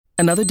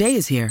Another day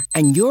is here,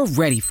 and you're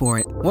ready for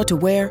it. What to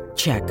wear?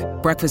 Check.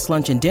 Breakfast,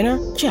 lunch, and dinner?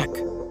 Check.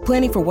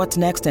 Planning for what's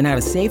next and how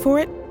to save for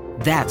it?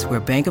 That's where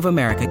Bank of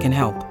America can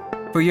help.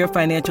 For your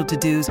financial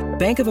to-dos,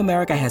 Bank of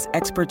America has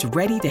experts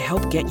ready to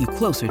help get you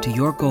closer to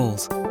your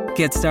goals.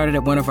 Get started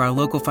at one of our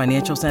local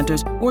financial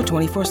centers or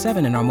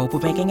 24/7 in our mobile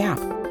banking app.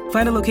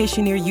 Find a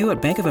location near you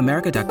at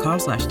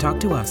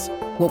bankofamerica.com/talktous.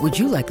 What would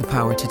you like the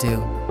power to do?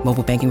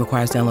 Mobile banking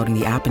requires downloading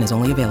the app and is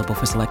only available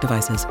for select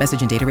devices.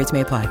 Message and data rates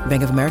may apply.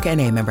 Bank of America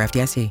N.A., member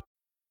FDIC.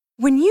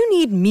 When you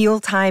need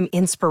mealtime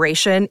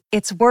inspiration,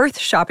 it's worth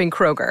shopping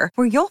Kroger,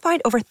 where you'll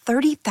find over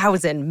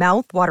 30,000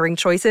 mouth-watering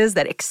choices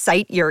that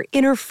excite your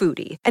inner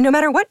foodie. And no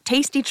matter what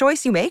tasty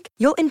choice you make,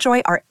 you'll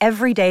enjoy our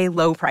everyday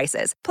low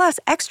prices, plus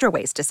extra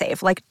ways to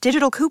save, like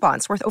digital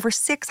coupons worth over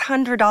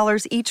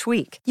 $600 each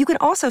week. You can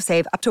also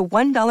save up to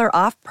 $1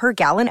 off per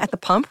gallon at the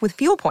pump with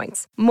fuel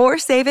points. More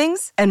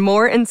savings and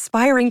more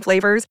inspiring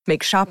flavors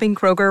make shopping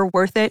Kroger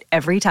worth it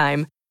every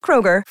time.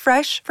 Kroger,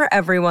 fresh for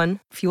everyone.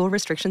 Fuel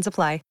restrictions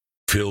apply.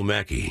 Phil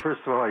Mackey.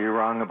 First of all, you're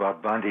wrong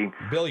about bunting.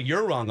 Bill,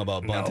 you're wrong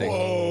about bunting.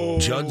 No.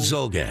 Judd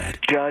Zulgad.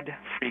 Judd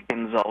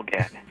freaking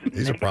Zulgad.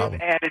 He's a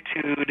problem. His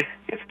attitude,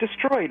 it's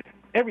destroyed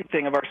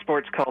everything of our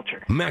sports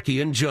culture.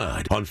 Mackey and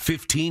Judd on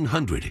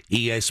 1500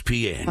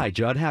 ESPN. Hi,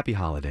 Judd. Happy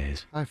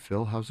holidays. Hi,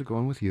 Phil. How's it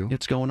going with you?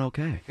 It's going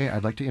okay. Hey,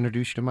 I'd like to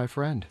introduce you to my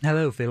friend.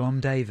 Hello, Phil. I'm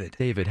David.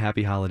 David,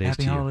 happy holidays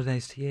Happy to you.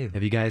 holidays to you.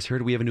 Have you guys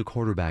heard we have a new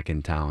quarterback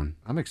in town?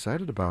 I'm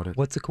excited about it.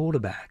 What's a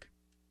quarterback?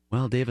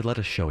 Well, David, let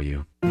us show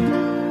you.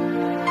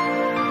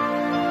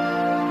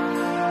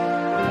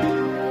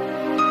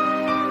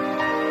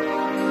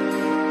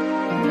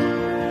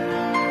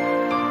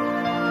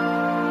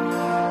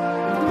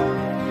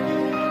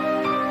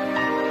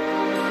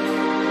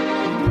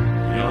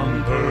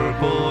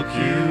 Purple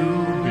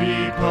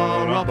QB,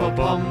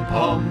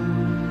 pa-ra-pa-pum-pum.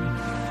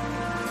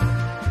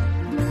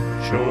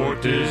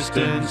 Short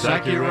distance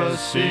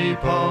accuracy,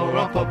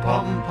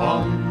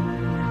 pa-ra-pa-pum-pum.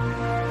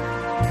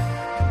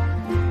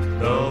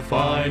 The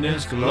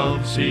finest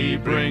gloves he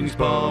brings,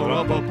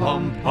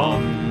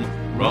 pa-ra-pa-pum-pum.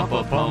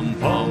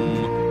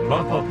 Ra-pa-pum-pum,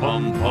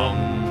 ra-pa-pum-pum.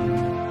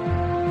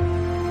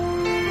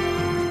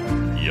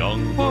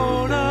 Young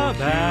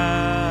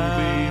quarterback,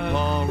 QB,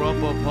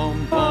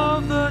 pa-ra-pa-pum-pum.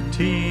 Of the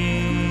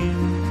team.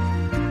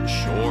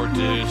 Short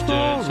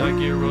distance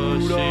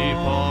accuracy,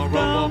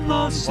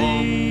 pa-ra-pa-pum-pum.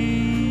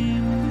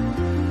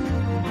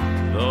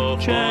 The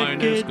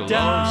finest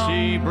gloves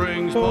he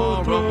brings,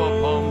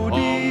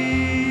 pa-ra-pa-pum-pum.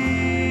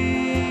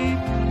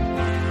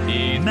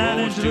 He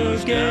throws to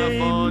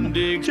Stefan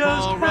Diggs,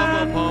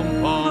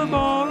 pa-ra-pa-pum-pum.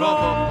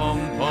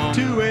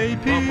 Ra-pa-pum-pum.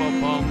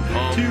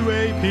 To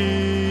AP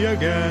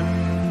again.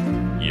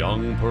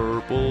 Young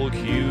purple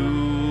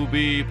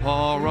QB,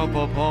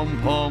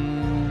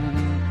 pa-ra-pa-pum-pum.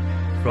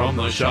 From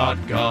the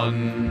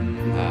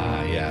shotgun.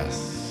 Ah,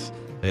 yes.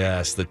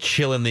 Yes, the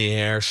chill in the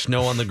air,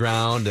 snow on the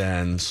ground,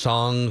 and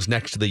songs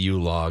next to the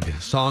U-Log.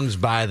 Songs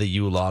by the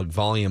U-Log,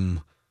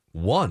 Volume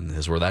 1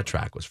 is where that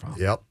track was from.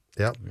 Yep.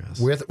 Yes.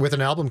 With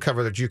an album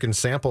cover that you can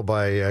sample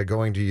by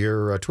going to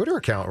your Twitter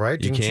account, right?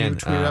 You Didn't can. you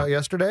tweet it out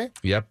yesterday?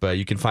 Yep,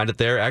 you can find it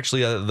there.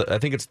 Actually, I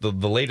think it's the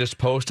latest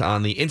post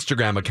on the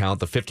Instagram account,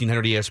 the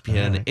 1500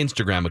 ESPN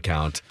Instagram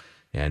account.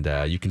 And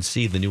you can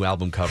see the new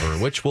album cover,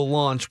 which will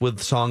launch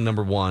with song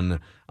number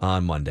 1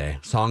 on Monday.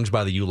 Songs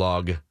by the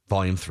U-Log,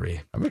 Volume 3.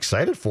 I'm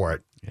excited for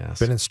it. Yes.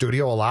 Been in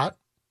studio a lot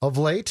of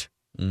late,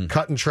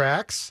 cutting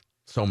tracks.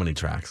 So many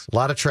tracks. A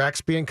lot of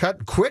tracks being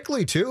cut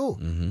quickly, too.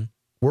 Mm-hmm.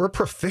 We're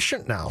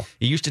proficient now.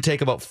 It used to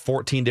take about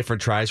 14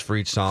 different tries for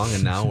each song,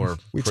 and now we're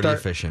pretty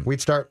efficient. We'd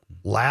start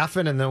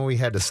laughing, and then we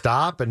had to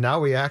stop, and now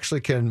we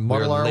actually can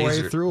muddle our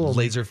way through them.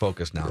 Laser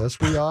focused now. Yes,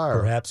 we are.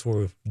 Perhaps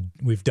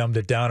we've dumbed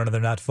it down and they're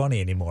not funny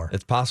anymore.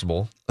 It's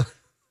possible.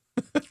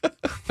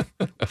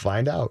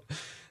 Find out.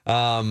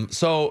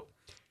 So,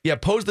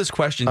 pose this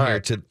question All here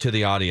right. to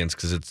the audience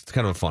because it's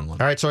kind of a fun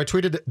one. All right, so I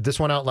tweeted this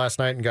one out last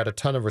night and got a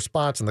ton of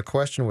response, and the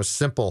question was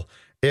simple.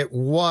 It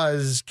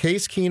was,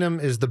 Case Keenum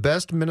is the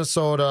best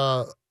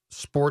Minnesota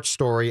sports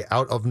story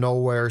out of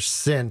nowhere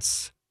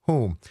since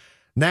whom?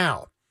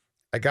 Now,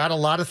 I got a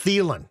lot of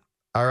Thielen,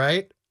 all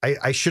right?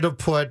 I should have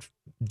put,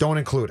 don't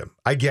include him.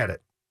 I get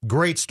it.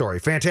 Great story,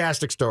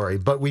 fantastic story,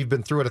 but we've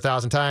been through it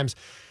 1,000 times,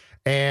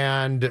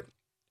 and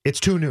it's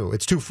too new.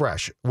 It's too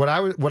fresh. What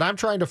I'm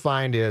trying to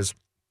find is,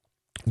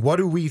 what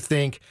do we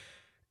think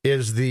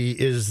is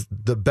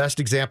the best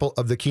example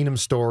of the Keenum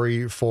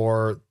story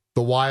for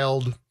the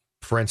Wild,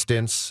 for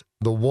instance,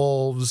 the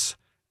Wolves,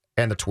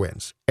 and the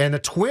Twins? And the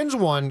Twins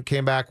one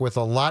came back with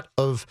a lot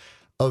of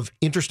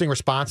interesting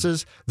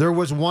responses. There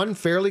was one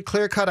fairly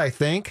clear-cut, I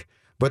think,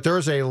 but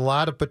there's a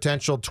lot of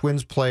potential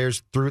Twins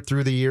players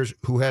through the years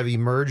who have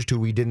emerged who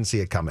we didn't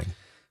see it coming.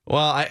 Well,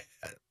 I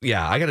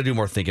got to do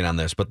more thinking on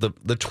this, but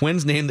the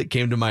Twins name that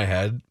came to my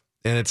head,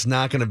 and it's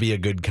not going to be a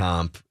good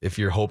comp if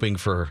you're hoping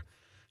for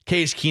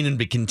Case Keenum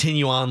to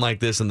continue on like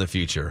this in the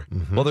future.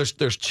 Mm-hmm. Well,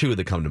 there's two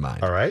that come to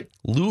mind. All right.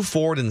 Lou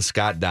Ford and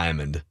Scott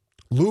Diamond.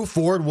 Lou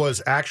Ford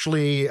was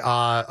actually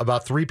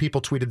about 3 people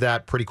tweeted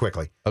that pretty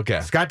quickly.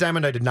 Okay. Scott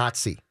Diamond I did not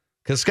see.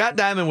 Because Scott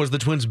Diamond was the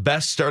Twins'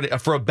 best starting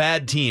for a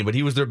bad team, but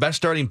he was their best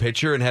starting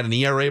pitcher and had an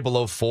ERA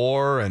below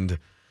 4 and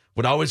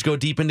would always go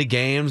deep into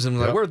games. And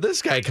like, where'd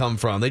this guy come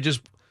from?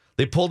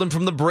 They pulled him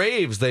from the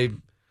Braves.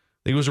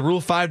 He was a Rule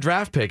 5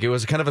 draft pick. It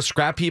was kind of a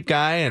scrap heap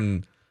guy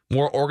and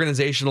more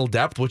organizational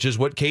depth, which is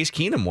what Case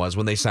Keenum was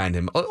when they signed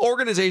him.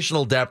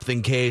 Organizational depth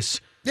in case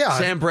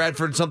Sam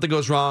Bradford, something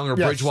goes wrong, or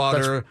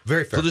Bridgewater.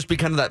 Very fair. He'll just be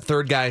kind of that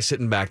third guy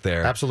sitting back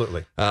there.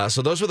 Absolutely.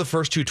 So those were the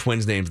first 2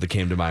 Twins names that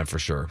came to mind for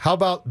sure. How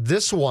about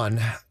this one?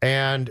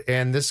 And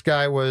this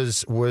guy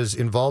was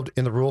involved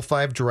in the Rule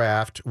 5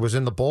 draft, was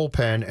in the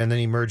bullpen, and then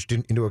he merged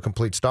into a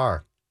complete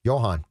star.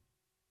 Johan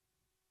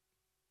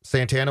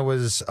Santana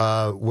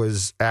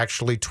was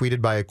actually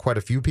tweeted by quite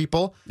a few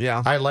people.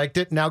 Yeah. I liked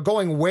it. Now,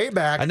 going way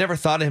back... I never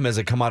thought of him as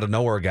a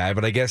come-out-of-nowhere guy,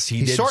 but I guess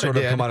he did sort of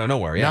come out of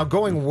nowhere. Yeah. Now,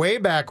 going way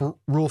back,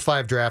 Rule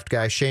 5 draft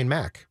guy, Shane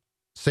Mack.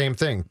 Same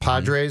thing.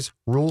 Padres,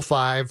 Rule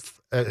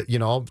 5,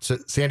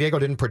 San Diego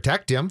didn't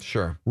protect him.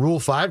 Sure. Rule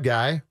 5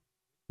 guy,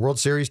 World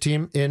Series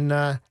team in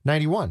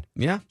 91.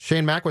 Yeah.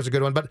 Shane Mack was a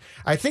good one, but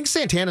I think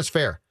Santana's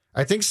fair.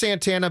 I think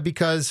Santana,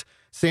 because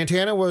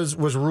Santana was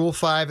Rule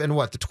 5, and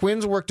the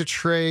Twins worked a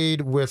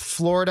trade with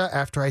Florida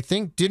after, I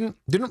think, didn't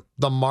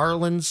the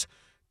Marlins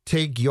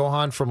take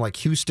Johan from like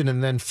Houston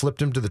and then flipped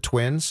him to the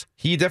Twins?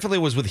 He definitely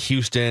was with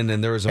Houston,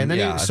 and there was then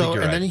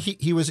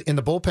he was in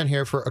the bullpen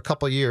here for a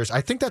couple of years.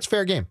 I think that's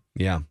fair game.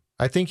 Yeah.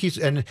 I think he's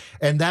and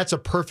that's a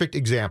perfect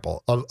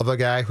example of a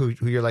guy who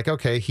you're like,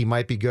 okay, he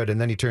might be good,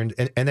 and then he turned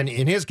and then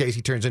in his case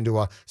he turns into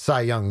a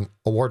Cy Young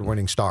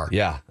award-winning star.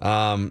 Yeah.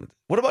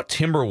 What about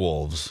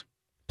Timberwolves?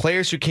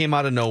 Players who came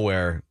out of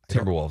nowhere,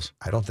 Timberwolves.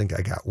 I don't think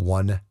I got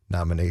one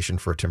nomination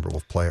for a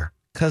Timberwolf player.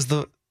 Because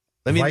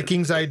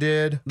Vikings I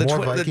did. The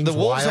Wolves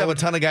Wild. have a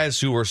ton of guys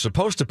who were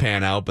supposed to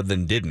pan out, but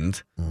then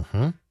didn't.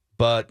 Mm-hmm.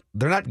 But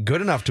they're not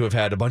good enough to have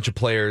had a bunch of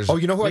players. Oh,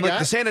 you know who I got?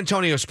 The San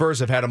Antonio Spurs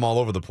have had them all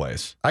over the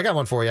place. I got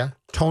one for you.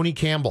 Tony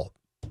Campbell.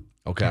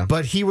 Okay.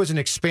 But he was an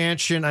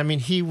expansion. I mean,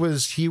 he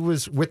was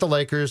with the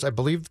Lakers. I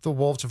believe the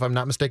Wolves, if I'm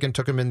not mistaken,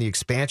 took him in the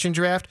expansion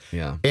draft.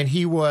 Yeah. And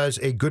he was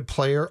a good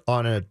player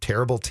on a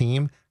terrible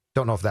team.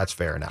 Don't know if that's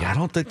fair or not. Yeah, I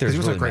don't think there's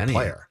really a great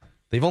player.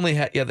 They've only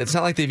had, it's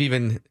not like they've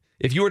even,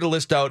 if you were to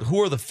list out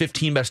who are the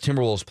 15 best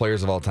Timberwolves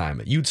players of all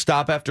time, you'd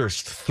stop after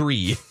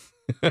 3.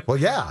 Well,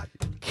 yeah.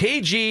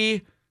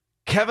 KG,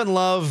 Kevin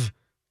Love,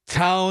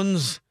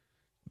 Towns,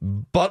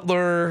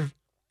 Butler,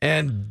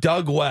 and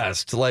Doug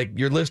West. Like,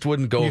 your list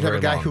wouldn't go very long.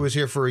 You'd have a guy who was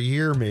here for a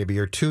year maybe,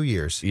 or 2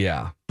 years.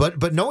 Yeah.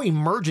 But no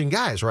emerging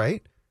guys,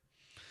 right?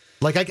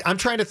 Like, I'm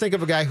trying to think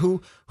of a guy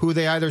who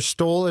they either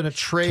stole in a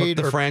trade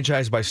took the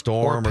franchise by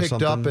storm or or picked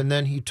something. up and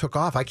then he took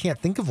off. I can't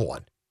think of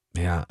one.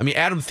 Yeah. I mean,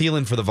 Adam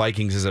Thielen for the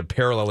Vikings is a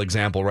parallel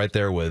example right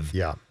there with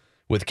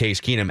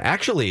Case Keenum.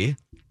 Actually,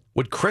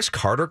 would Chris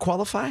Carter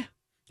qualify?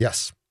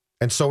 Yes.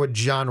 And so would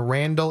John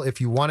Randall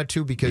if you wanted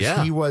to, because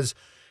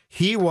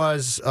he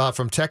was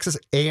from Texas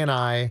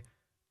A&I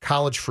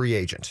college free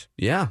agent.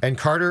 Yeah. And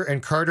Carter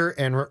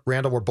and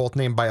Randall were both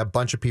named by a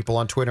bunch of people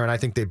on Twitter, and I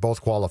think they both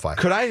qualify.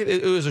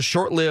 It was a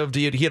short-lived,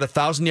 he had a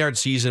 1,000-yard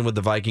season with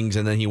the Vikings,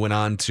 and then he went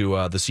on to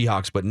the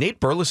Seahawks. But Nate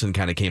Burleson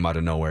kind of came out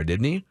of nowhere,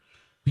 didn't he?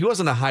 He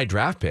wasn't a high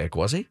draft pick,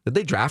 was he? Did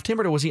they draft him,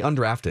 or was he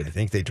undrafted? I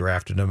think they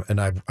drafted him, and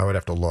I would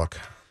have to look.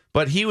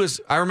 But he was,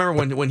 I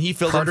remember when he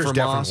filled Carter's in for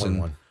Moss.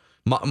 And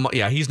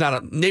he's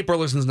not, Nate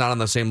Burleson's not on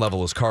the same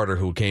level as Carter,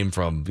 who came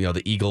from,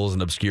 the Eagles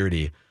and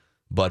obscurity.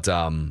 But,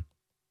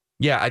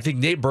 I think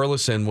Nate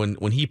Burleson,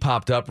 when he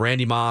popped up,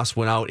 Randy Moss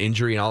went out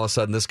injury, and all of a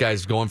sudden this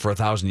guy's going for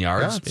 1,000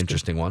 yards. Yeah,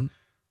 interesting good. one.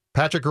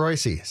 Patrick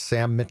Royce,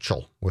 Sam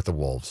Mitchell with the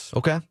Wolves.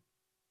 Okay.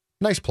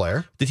 Nice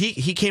player. Did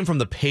he came from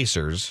the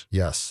Pacers?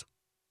 Yes.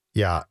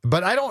 Yeah.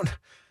 But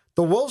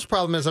the Wolves'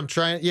 problem is I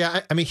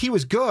mean, he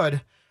was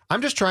good.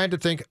 I'm just trying to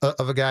think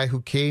of a guy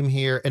who came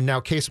here, and now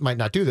Case might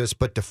not do this,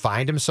 but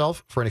defined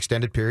himself for an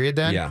extended period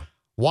then. Yeah.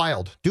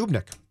 Wild.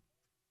 Dubnyk.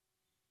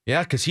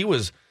 Yeah, because he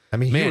was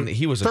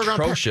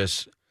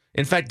atrocious.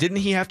 In fact, didn't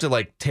he have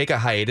to take a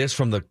hiatus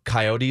from the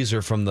Coyotes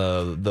or from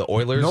the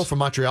Oilers? No, from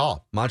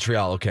Montreal.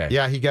 Montreal, okay.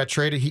 Yeah, he got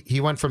traded.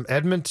 He went from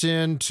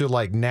Edmonton to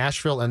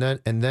Nashville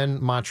and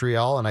then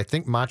Montreal, and I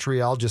think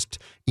Montreal just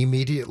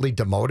immediately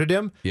demoted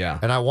him. Yeah.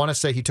 And I want to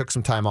say he took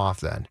some time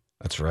off then.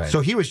 That's right.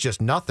 So he was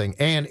just nothing.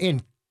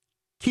 And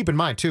keep in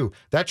mind too,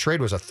 that trade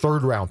was a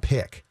 3rd-round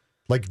pick.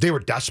 They were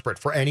desperate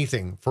for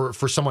anything for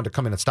someone to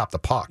come in and stop the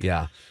puck.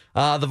 Yeah.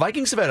 The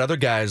Vikings have had other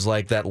guys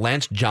like that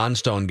Lance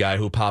Johnstone guy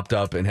who popped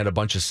up and had a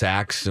bunch of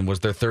sacks and was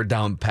their 3rd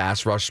down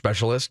pass rush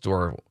specialist.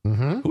 Or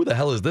who the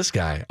hell is this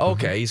guy?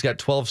 Okay, he's got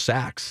 12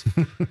 sacks.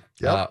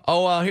 Yep.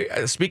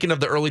 Speaking of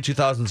the early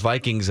 2000s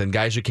Vikings and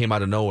guys who came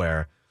out of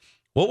nowhere,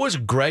 what was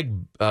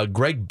Greg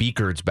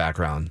Beaker's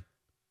background?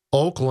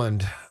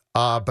 Oakland,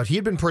 but he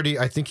had been pretty.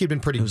 I think he'd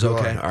been pretty good.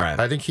 Okay, all right.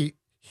 I think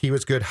he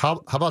was good.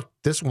 How about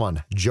this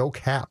one, Joe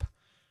Kapp?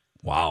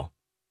 Wow.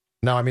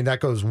 Now, I mean,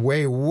 that goes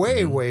way,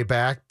 way, way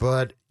back,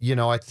 but,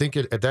 I think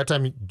at that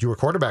time you were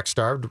quarterback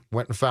starved,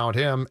 went and found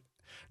him.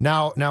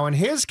 Now in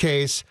his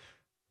case,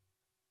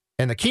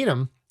 and the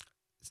Keenum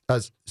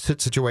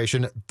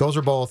situation, those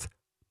are both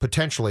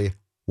potentially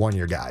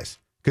one-year guys.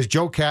 because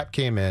Joe Cap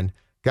came in,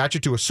 got you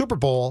to a Super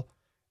Bowl,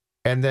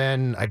 and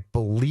then I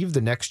believe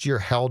the next year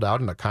held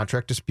out in a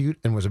contract dispute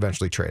and was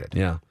eventually traded.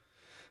 Yeah.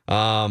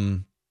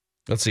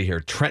 Let's see here.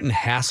 Trenton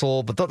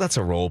Hassel, but that's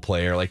a role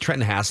player. Like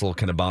Trenton Hassel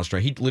kind of bounced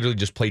around. He literally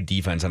just played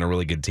defense on a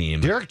really good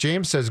team. Derek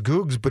James says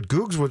Googs, but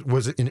Googs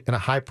was in a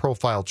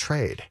high-profile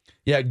trade.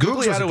 Yeah,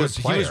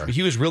 Googs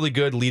he was really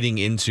good leading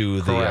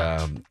into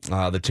the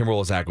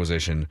Timberwolves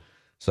acquisition.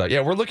 So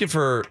yeah, we're looking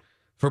for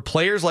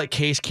players like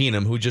Case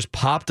Keenum who just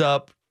popped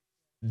up,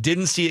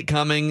 didn't see it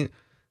coming,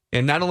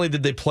 and not only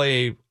did they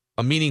play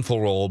a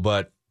meaningful role,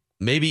 but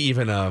maybe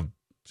even a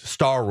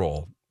star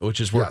role,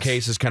 which is where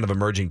Case is kind of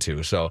emerging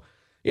to. So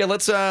yeah,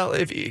 let's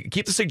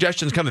keep the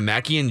suggestions coming.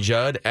 Mackie and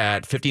Judd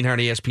at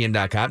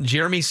 1500ESPN.com.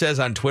 Jeremy says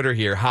on Twitter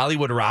here,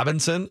 Hollywood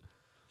Robinson.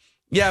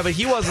 Yeah, but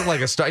he wasn't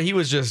like a star.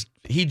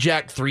 He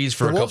jacked threes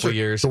for a couple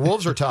years. The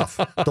Wolves are tough.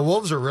 The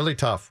Wolves are really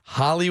tough.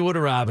 Hollywood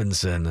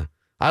Robinson.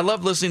 I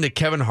love listening to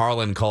Kevin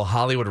Harlan call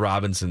Hollywood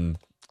Robinson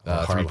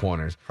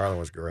three-pointers. Harlan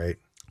was great.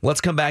 Let's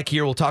come back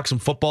here. We'll talk some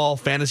football,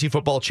 fantasy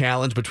football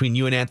challenge between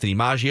you and Anthony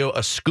Maggio,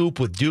 a scoop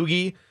with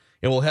Doogie,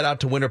 and we'll head out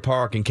to Winter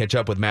Park and catch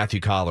up with Matthew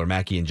Collar,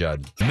 Mackie and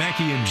Judd.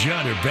 Mackie and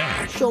Judd are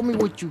back. Show me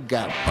what you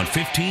got. On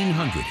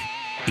 1500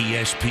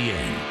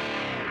 ESPN.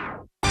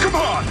 Come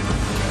on!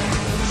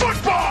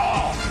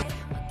 Football!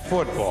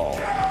 Football.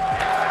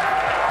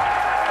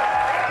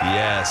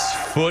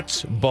 Yes,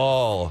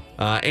 football.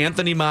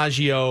 Anthony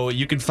Maggio,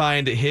 you can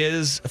find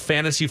his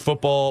fantasy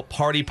football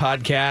party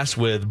podcast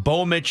with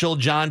Bo Mitchell,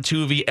 John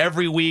Tuvey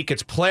every week.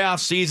 It's playoff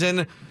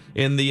season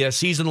in the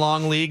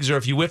season-long leagues, or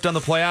if you whiffed on the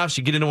playoffs,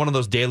 you get into one of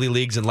those daily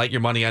leagues and light your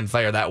money on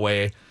fire that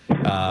way.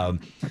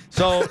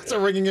 So it's a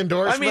ringing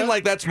endorsement. I mean,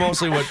 like that's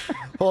mostly what.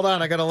 Hold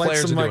on, I got to light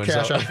some of my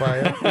cash on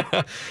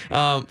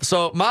fire.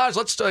 So Maj,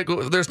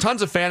 there's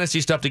tons of fantasy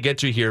stuff to get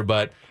to here,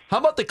 but how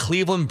about the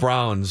Cleveland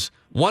Browns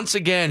once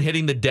again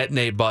hitting the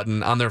detonate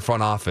button on their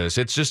front office?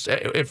 It's just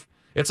if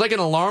it's like an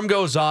alarm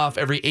goes off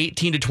every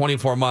 18 to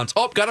 24 months.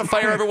 Oh, got to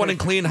fire everyone and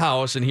clean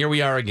house, and here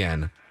we are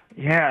again.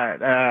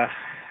 Yeah,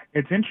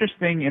 it's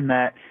interesting in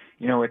that,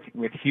 you know,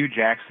 with Hugh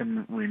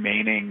Jackson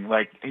remaining,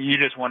 like you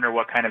just wonder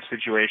what kind of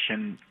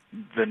situation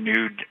the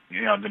new,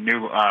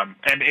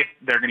 and if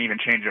they're going to even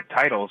change up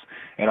titles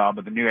at all,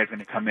 but the new guy's going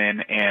to come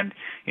in and,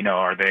 you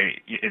know, is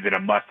it a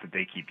must that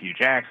they keep Hugh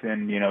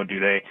Jackson? You know, do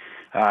they,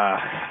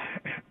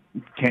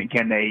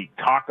 can they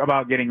talk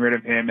about getting rid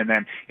of him? And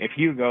then if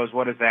Hugh goes,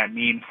 what does that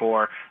mean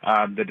for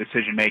the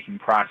decision-making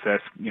process,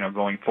 you know,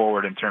 going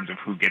forward in terms of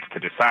who gets to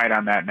decide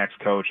on that next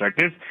coach? Like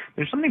there's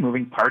so many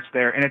moving parts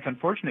there, and it's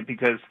unfortunate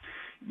because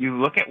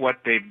you look at what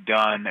they've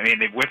done. I mean,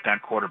 they've whiffed on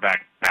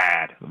quarterback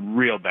bad,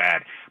 real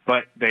bad,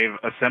 but they've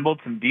assembled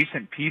some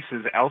decent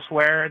pieces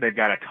elsewhere. They've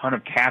got a ton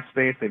of cap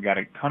space. They've got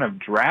a ton of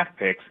draft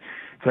picks.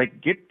 It's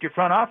like, get your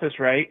front office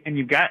right, and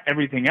you've got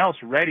everything else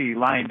ready,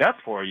 lined up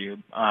for you.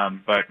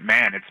 But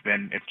man,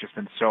 it's just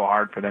been so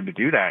hard for them to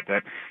do that.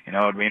 That, you know,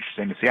 it'd be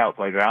interesting to see how it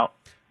plays out.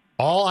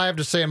 All I have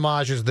to say,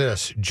 Maj, is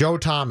this. Joe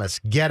Thomas,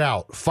 get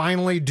out.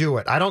 Finally do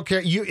it. I don't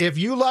care. If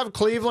you love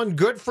Cleveland,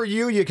 good for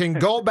you. You can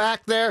go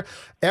back there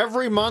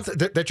every month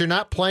that you're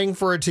not playing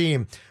for a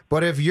team.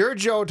 But if you're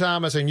Joe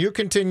Thomas and you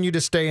continue to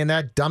stay in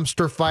that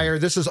dumpster fire,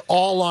 this is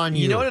all on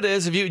you. You know what it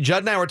is?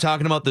 Judd and I were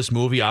talking about this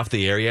movie off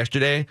the air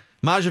yesterday.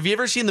 Maj, have you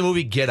ever seen the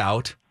movie Get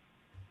Out?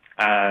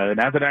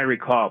 Not that I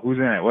recall. Who's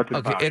in it? What's it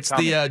about? It's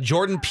the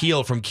Jordan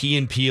Peele from Key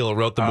and Peele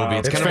wrote the movie.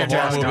 It's kind of a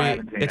horror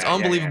movie. It's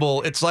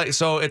unbelievable. Yeah. It's like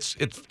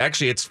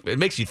it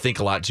makes you think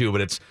a lot too.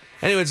 But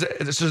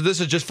so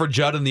this is just for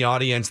Judd and the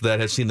audience that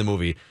has seen the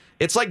movie.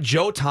 It's like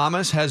Joe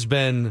Thomas has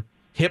been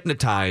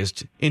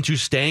hypnotized into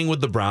staying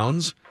with the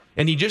Browns,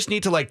 and you just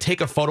need to like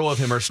take a photo of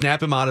him or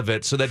snap him out of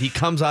it so that he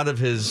comes out of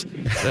his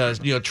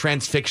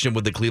transfixion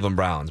with the Cleveland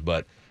Browns.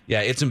 But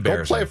yeah, it's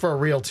embarrassing. Go play for a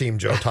real team,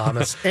 Joe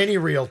Thomas. Any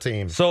real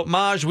team. So,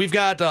 Maj, we've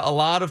got a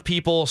lot of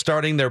people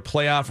starting their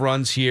playoff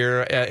runs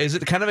here. Is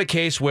it kind of a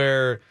case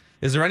where,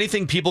 is there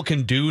anything people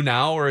can do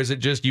now, or is it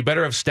just you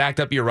better have stacked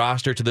up your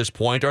roster to this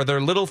point? Are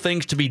there little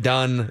things to be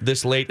done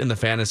this late in the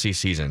fantasy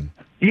season?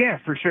 Yeah,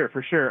 for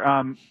sure.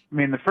 I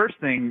mean, the first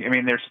thing,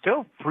 there's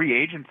still free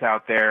agents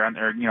out there,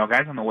 or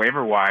guys on the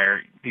waiver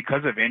wire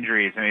because of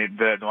injuries. I mean,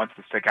 the ones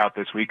that stick out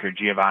this week are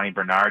Giovanni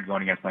Bernard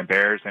going against my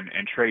Bears, and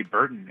Trey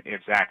Burton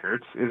if Zach Ertz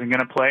isn't going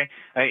to play.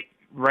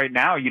 Right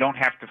now, you don't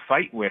have to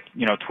fight with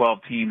 12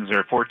 teams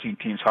or 14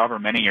 teams, however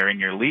many are in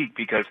your league,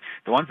 because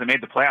the ones that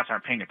made the playoffs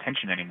aren't paying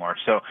attention anymore.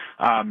 So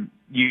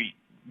you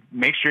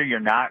make sure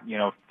you're not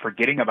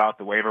forgetting about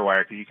the waiver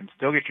wire, because you can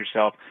still get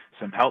yourself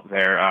some help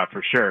there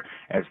for sure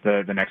as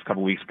the next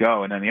couple weeks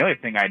go. And then the other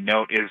thing I'd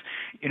note is,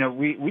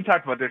 we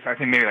talked about this, I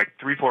think maybe like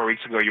 3-4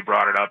 weeks ago. You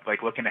brought it up,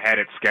 like looking ahead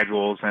at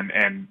schedules, and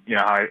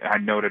I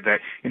noted that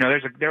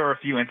there were a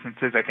few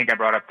instances. I think I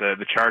brought up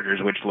the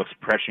Chargers, which looks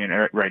prescient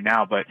right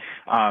now, but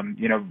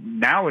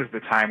now is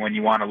the time when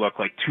you want to look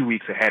like 2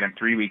 weeks ahead and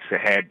 3 weeks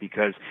ahead,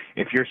 because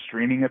if you're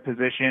streaming a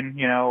position,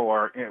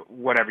 or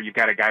whatever, you've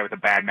got a guy with a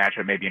bad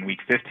matchup maybe in week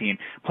 15.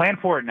 Plan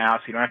for it now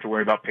so you don't have to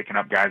worry about picking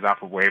up guys off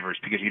of waivers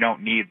because you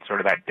don't need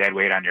sort of that dead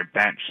weight on your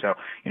bench. So,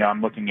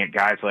 I'm looking at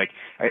guys like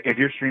if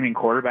you're streaming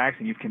quarterbacks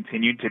and you've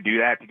continued to do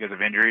that because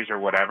of injuries or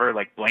whatever,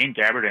 like Blaine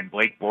Gabbert and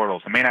Blake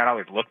Bortles. It may not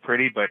always look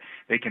pretty, but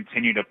they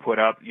continue to put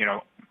up,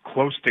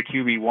 close to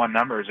QB1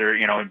 numbers or,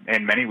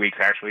 in many weeks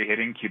actually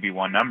hitting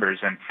QB1 numbers.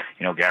 And,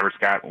 Gabbert's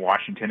got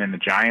Washington and the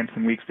Giants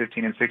in weeks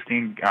 15 and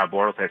 16.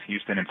 Bortles has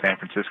Houston and San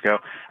Francisco.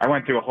 I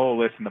went through a whole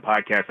list in the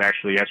podcast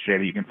actually yesterday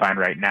that you can find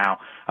right now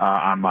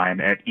online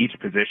at each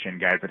position,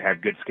 guys that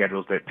have good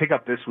schedules that pick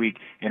up this week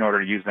in order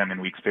to use them in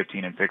weeks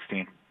 15 and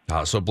 16.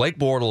 So Blake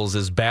Bortles,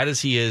 as bad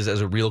as he is as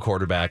a real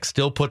quarterback,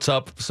 still puts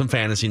up some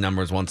fantasy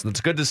numbers once, and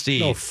it's good to see.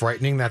 No,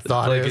 frightening that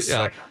thought is.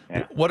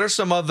 What are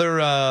some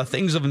other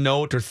things of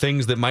note or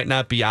things that might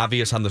not be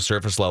obvious on the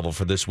surface level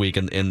for this week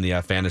in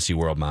the fantasy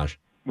world, Maj?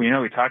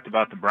 Well, we talked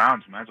about the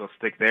Browns. Might as well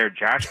stick there.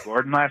 Josh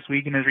Gordon last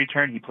week in his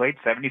return, he played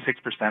 76%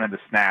 of the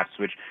snaps,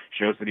 which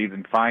shows that he's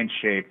in fine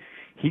shape.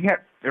 He got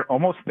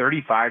almost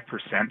 35%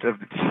 of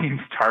the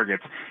team's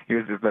targets. He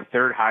was the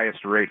third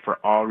highest rate for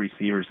all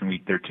receivers in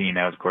Week 13.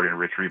 That was according to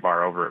Rich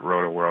Rebar over at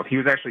Roto World. He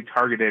was actually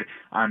targeted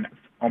on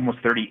almost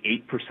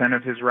 38%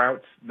 of his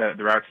routes, the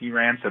routes he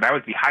ran. So that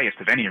was the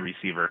highest of any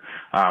receiver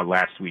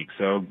last week.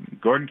 So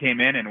Gordon came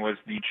in and was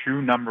the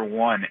true number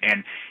one.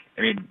 And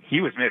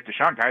he was missed.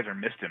 DeShone Kizer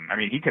missed him.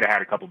 He could have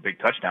had a couple big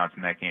touchdowns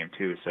in that game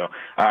too. So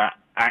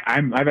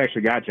I've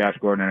actually got Josh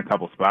Gordon in a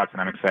couple spots, and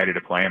I'm excited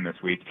to play him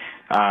this week.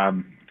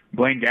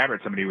 Blaine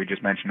Gabbert, somebody we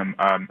just mentioned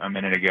a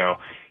minute ago,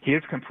 he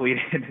has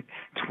completed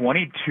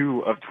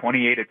 22 of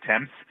 28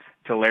 attempts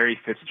to Larry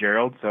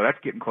Fitzgerald, so that's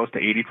getting close to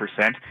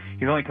 80%.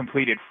 He's only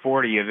completed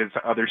 40 of his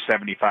other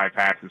 75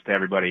 passes to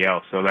everybody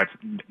else, so that's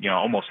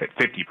almost at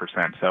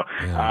 50%. So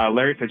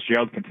Larry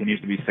Fitzgerald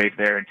continues to be safe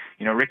there,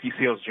 and Ricky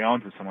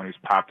Seals-Jones is someone who's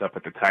popped up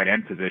at the tight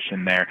end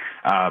position there.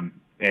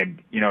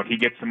 And, if he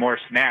gets some more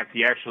snaps,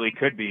 he actually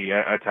could be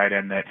a tight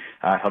end that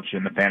helps you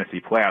in the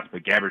fantasy playoffs.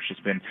 But Gabbert's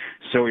just been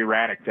so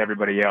erratic to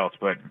everybody else.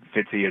 But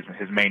Fitzy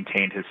has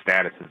maintained his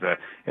status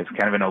as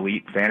kind of an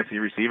elite fantasy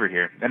receiver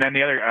here. And then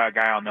the other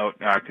guy I'll note,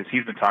 because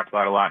he's been talked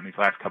about a lot in these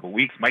last couple of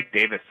weeks, Mike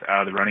Davis,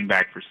 the running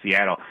back for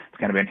Seattle. It's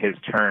kind of been his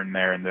turn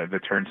there in the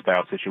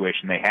turnstile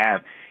situation they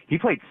have. He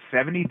played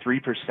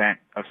 73%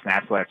 of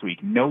snaps last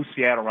week. No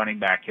Seattle running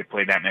back had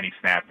played that many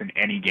snaps in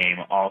any game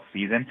all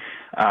season.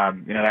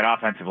 That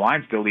offensive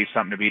line still leaves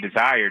something to be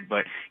desired,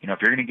 but, if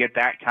you're going to get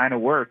that kind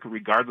of work,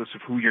 regardless of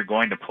who you're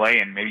going to play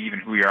and maybe even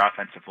who your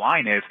offensive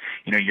line is,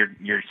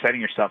 you're setting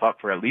yourself up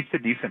for at least a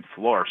decent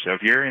floor. So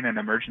if you're in an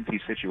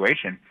emergency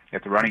situation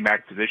at the running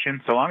back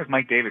position, so long as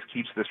Mike Davis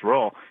keeps this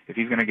role, if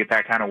he's going to get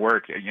that kind of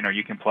work,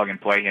 you can plug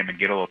and play him and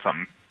get a little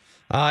something.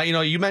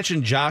 You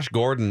mentioned Josh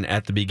Gordon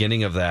at the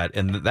beginning of that,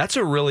 and that's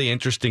a really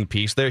interesting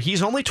piece there.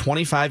 He's only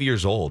 25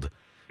 years old.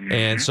 Mm-hmm.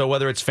 And so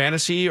whether it's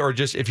fantasy or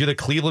just if you're the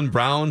Cleveland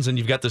Browns and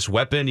you've got this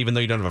weapon, even though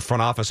you don't have a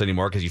front office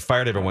anymore because you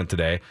fired everyone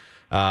today,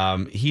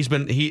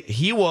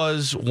 he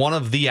was one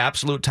of the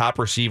absolute top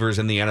receivers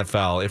in the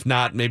NFL, if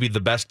not maybe the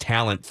best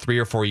talent 3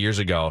 or 4 years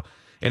ago.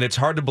 And it's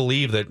hard to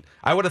believe that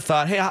I would have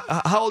thought, hey,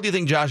 how old do you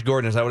think Josh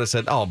Gordon is? I would have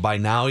said, by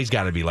now he's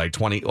got to be like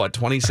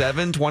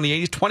 27, 28.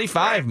 He's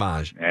 25,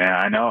 Maj. Yeah,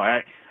 I know.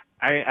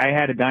 I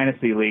had a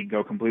dynasty league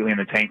go completely in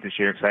the tank this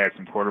year because I had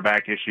some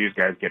quarterback issues,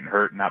 guys getting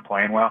hurt and not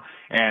playing well.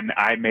 And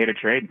I made a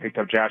trade and picked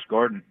up Josh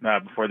Gordon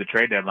before the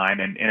trade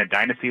deadline. And in a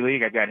dynasty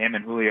league, I've got him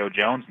and Julio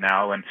Jones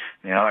now. And,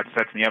 that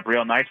sets me up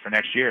real nice for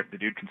next year if the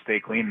dude can stay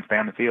clean and stay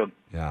on the field.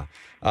 Yeah.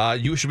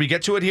 Should we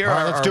get to it here? All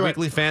right, let's do our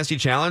weekly fantasy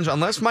challenge.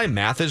 Unless my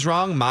math is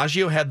wrong,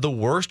 Maggio had the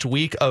worst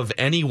week of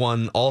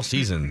anyone all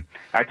season.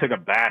 I took a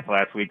bath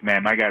last week,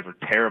 man. My guys were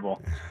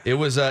terrible. It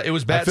was bad.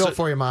 I feel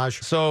for you,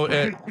 Maj.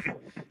 So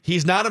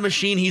he's not a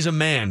machine. He's a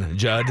man,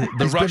 Judd.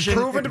 He's been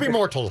proven to be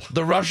mortal.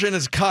 The Russian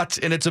is cut,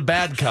 and it's a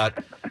bad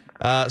cut.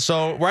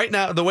 So right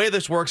now, the way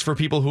this works for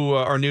people who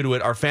are new to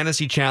it, our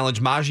fantasy challenge,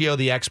 Maggio,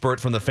 the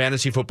expert from the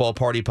Fantasy Football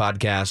Party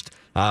podcast,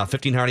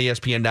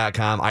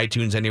 1500ESPN.com,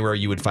 iTunes, anywhere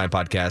you would find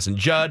podcasts. And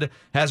Judd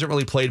hasn't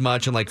really played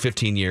much in like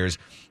 15 years.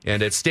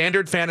 And it's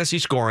standard fantasy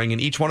scoring,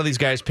 and each one of these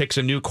guys picks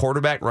a new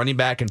quarterback, running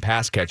back, and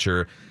pass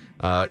catcher.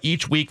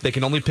 Each week, they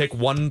can only pick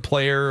one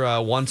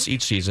player once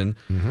each season.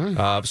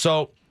 Mm-hmm.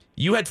 So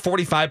you had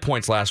 45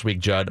 points last week,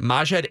 Judd.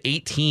 Maj had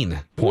 18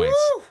 points.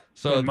 Woo!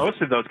 So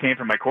most of those came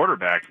from my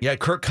quarterback. Yeah,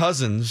 Kirk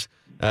Cousins.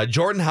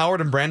 Jordan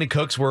Howard and Brandon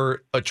Cooks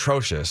were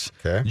atrocious.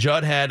 Okay.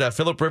 Judd had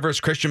Phillip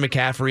Rivers, Christian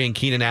McCaffrey, and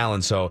Keenan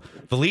Allen. So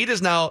the lead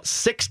is now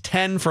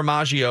 6-10 for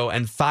Maggio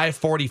and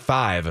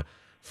 5-45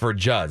 for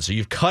Judd. So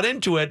you've cut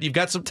into it. You've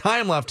got some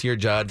time left here,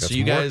 Judd. Got so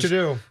you some work guys, to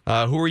do.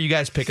 Who are you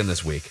guys picking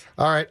this week?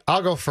 All right,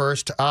 I'll go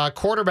first.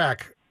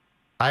 Quarterback.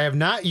 I have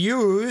not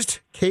used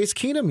Case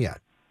Keenum yet.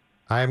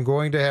 I am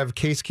going to have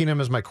Case Keenum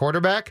as my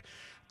quarterback.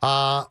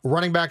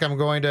 Running back, I'm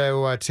going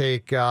to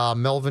take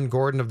Melvin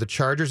Gordon of the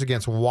Chargers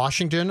against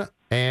Washington.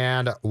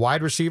 And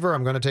wide receiver,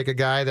 I'm going to take a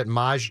guy that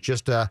Maj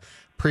just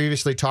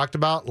previously talked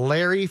about,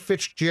 Larry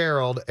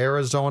Fitzgerald,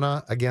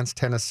 Arizona against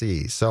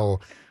Tennessee. So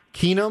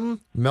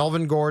Keenum,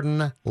 Melvin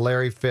Gordon,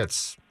 Larry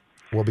Fitz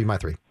will be my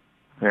three.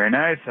 Very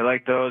nice. I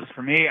like those.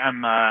 For me,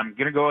 I'm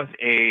going to go with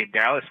a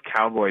Dallas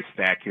Cowboys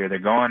stack here. They're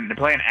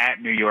playing at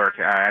New York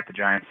at the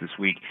Giants this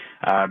week.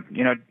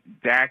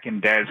 Dak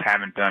and Dez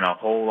haven't done a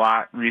whole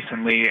lot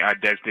recently.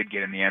 Dez did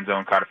get in the end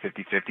zone, caught a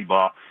 50-50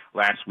 ball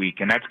last week,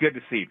 and that's good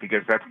to see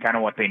because that's kind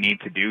of what they need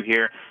to do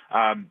here.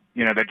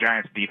 The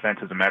Giants' defense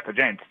is a mess. The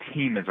Giants'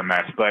 team is a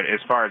mess, but as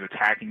far as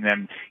attacking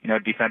them,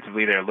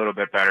 defensively they're a little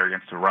bit better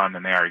against the run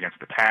than they are against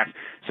the pass.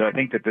 So I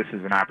think that this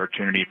is an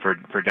opportunity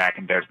for Dak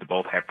and Dez to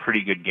both have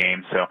pretty good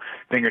games. So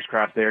fingers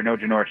crossed there. No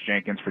Janoris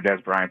Jenkins for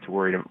Dez Bryant to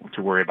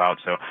worry about.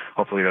 So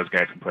hopefully those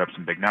guys can put up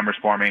some big numbers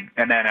for me.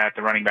 And then at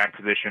the running back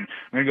position,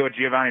 I'm going to go with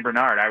Giovanni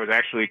Bernard. I was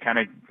actually kind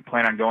of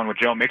planning on going with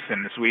Joe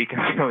Mixon this week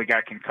until he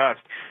got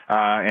concussed,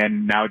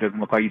 and now it doesn't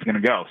look like he's going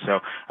to go. So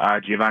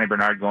Giovanni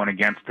Bernard going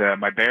against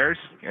my Bears.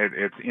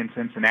 It's in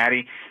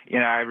Cincinnati.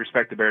 I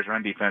respect the Bears'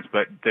 run defense,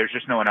 but there's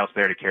just no one else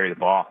there to carry the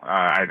ball.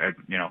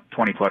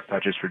 20-plus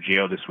touches for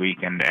Gio this week,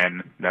 and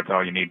that's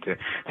all you need to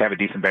have a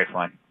decent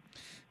baseline.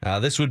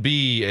 This would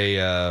be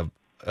a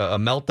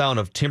meltdown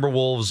of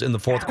Timberwolves in the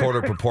fourth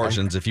quarter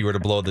proportions if you were to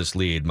blow this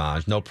lead,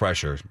 Maj. No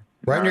pressure.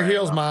 Right in your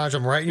heels, Maj.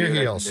 I'm right in your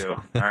heels.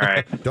 All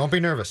right. Don't be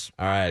nervous.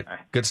 All right.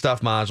 Good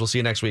stuff, Maj. We'll see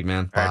you next week,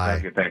 man. Bye. All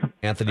right, thanks.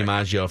 Anthony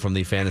Maggio from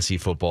the Fantasy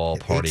Football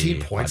Party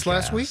 18 points podcast.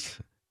 Last week?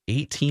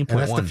 18.1. And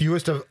that's the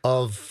fewest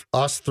of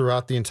us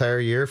throughout the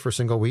entire year for a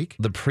single week?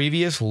 The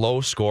previous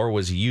low score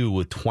was you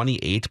with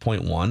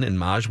 28.1, and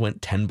Maj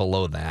went 10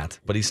 below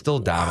that, but he's still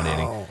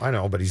dominating. Oh, I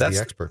know, but he's the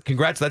expert.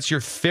 Congrats. That's your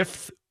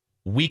 5th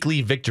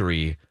weekly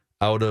victory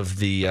out of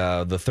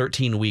the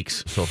 13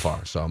 weeks so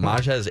far. So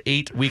Maj has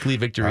 8 weekly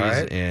victories,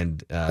 right.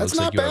 And that's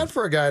not bad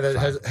for a guy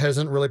that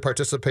hasn't really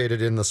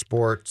participated in the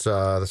sport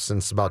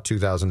since about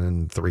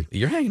 2003.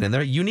 You're hanging in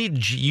there. You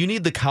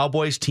need the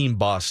Cowboys team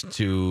bus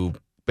to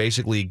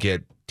basically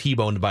get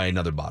T-boned by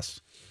another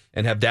bus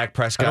and have Dak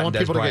Prescott and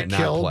Dez Bryant not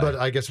play. I don't want people to get killed, but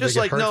I guess just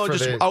they get hurt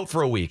just out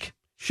for a week,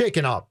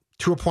 shaken up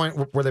to a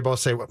point where they both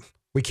say, well,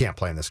 we can't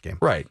play in this game.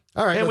 Right.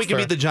 All right. And we can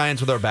beat the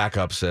Giants with our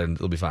backups, and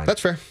it'll be fine.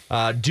 That's fair.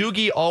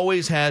 Doogie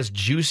always has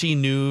juicy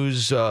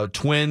news.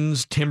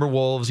 Twins,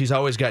 Timberwolves. He's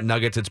always got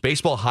nuggets. It's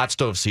baseball hot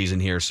stove season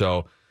here.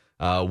 So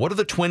what are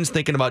the Twins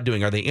thinking about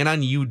doing? Are they in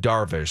on Yu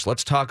Darvish?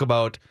 Let's talk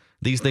about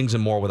these things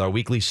and more with our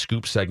weekly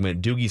scoop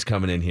segment. Doogie's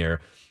coming in here.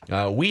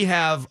 We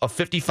have a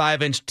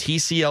 55-inch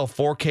TCL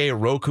 4K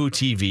Roku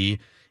TV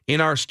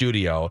in our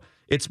studio.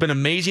 It's been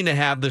amazing to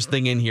have this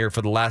thing in here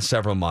for the last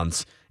several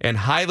months, and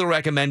highly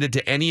recommended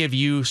to any of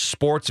you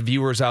sports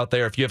viewers out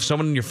there. If you have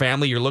someone in your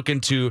family you're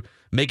looking to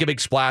make a big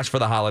splash for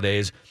the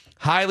holidays,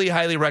 highly,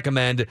 highly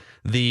recommend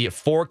the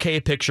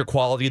 4K picture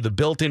quality, the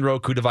built-in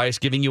Roku device,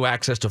 giving you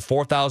access to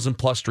 4,000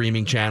 plus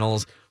streaming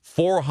channels,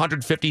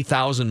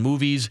 450,000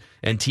 movies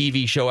and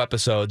TV show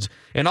episodes.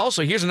 And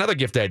also, here's another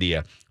gift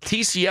idea.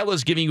 TCL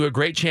is giving you a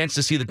great chance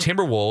to see the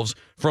Timberwolves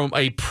from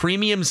a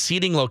premium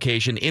seating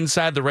location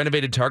inside the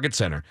renovated Target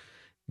Center.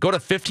 Go to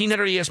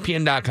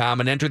 1500ESPN.com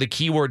and enter the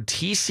keyword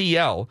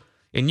TCL,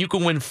 and you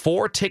can win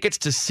 4 tickets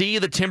to see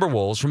the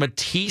Timberwolves from a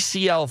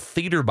TCL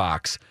theater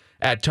box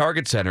at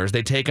Target Center as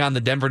they take on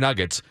the Denver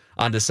Nuggets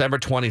on December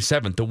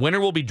 27th. The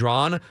winner will be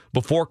drawn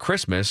before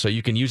Christmas, so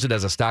you can use it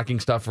as a stocking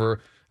stuffer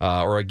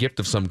or a gift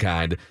of some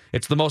kind.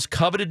 It's the most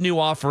coveted new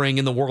offering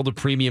in the world of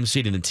premium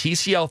seating. The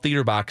TCL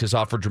theater boxes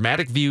offer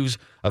dramatic views,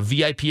 a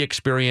VIP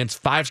experience,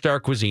 5-star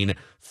cuisine.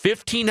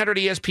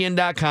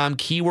 1500ESPN.com,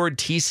 keyword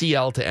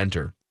TCL to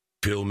enter.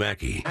 Phil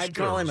Mackey. I'd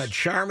call him a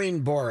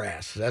charming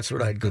Boras. That's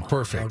what I'd call him.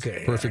 Perfect.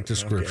 Okay, Perfect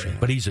description. okay.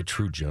 But he's a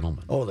true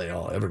gentleman. Oh,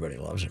 everybody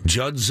loves him.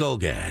 Judd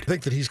Zulgad. I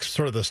think that he's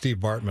sort of the Steve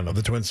Bartman of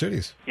the Twin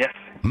Cities. Yes.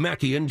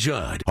 Mackey and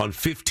Judd on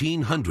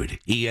 1500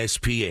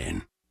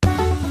 ESPN.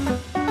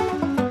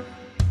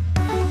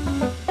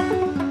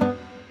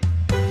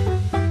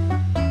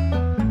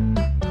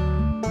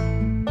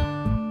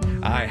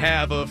 I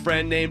have a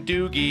friend named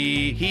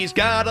Doogie. He's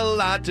got a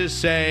lot to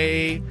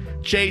say.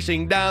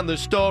 Chasing down the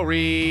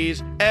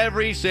stories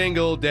every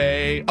single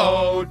day.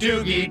 Oh,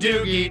 Doogie,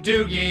 Doogie,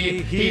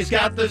 Doogie, he's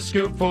got the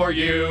scoop for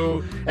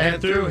you. And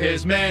through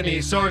his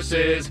many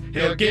sources,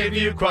 he'll give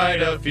you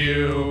quite a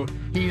few.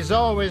 He's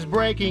always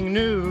breaking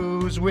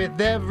news with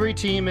every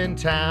team in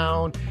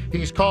town.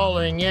 He's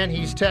calling and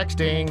he's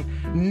texting,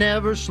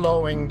 never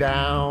slowing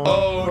down.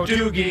 Oh,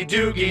 Doogie,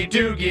 Doogie,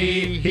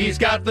 Doogie, he's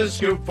got the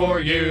scoop for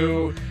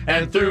you.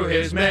 And through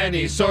his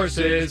many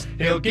sources,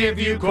 he'll give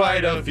you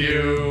quite a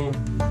few.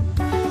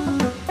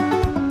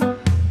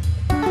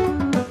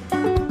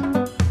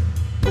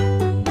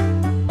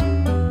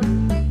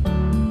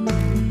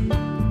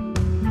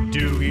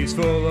 Doogie's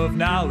full of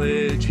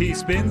knowledge, he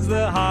spins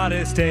the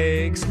hottest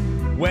takes.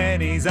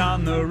 When he's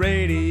on the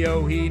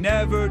radio, he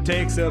never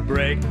takes a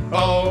break.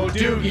 Oh,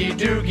 Doogie,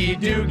 Doogie,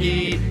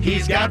 Doogie,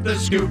 he's got the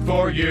scoop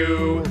for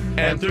you.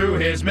 And through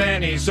his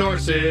many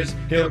sources,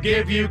 he'll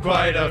give you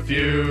quite a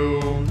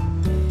few.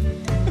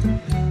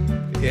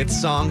 It's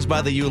Songs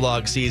by the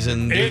U-Log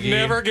season. It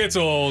never gets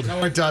old.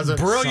 No, it doesn't.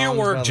 Brilliant Songs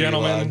by work, the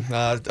gentlemen.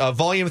 U-Log.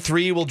 Volume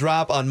 3 will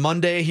drop on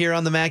Monday here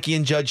on the Mackey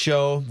and Judd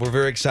Show. We're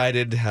very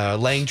excited.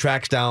 Laying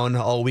tracks down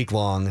all week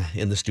long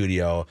in the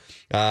studio.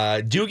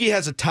 Doogie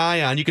has a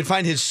tie on. You can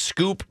find his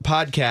Scoop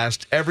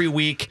podcast every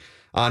week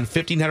on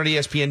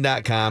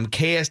 1500ESPN.com,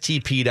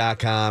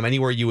 KSTP.com,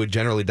 anywhere you would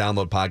generally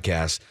download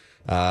podcasts.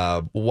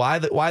 Why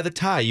the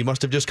tie? You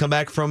must have just come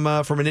back from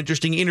an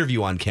interesting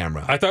interview on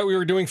camera. I thought we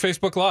were doing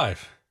Facebook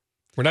Live.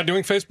 We're not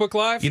doing Facebook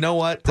Live? You know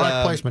what?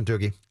 Product placement,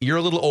 Doogie. You're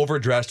a little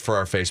overdressed for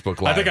our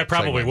Facebook Live. I think I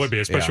probably segments. would be,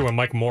 especially when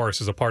Mike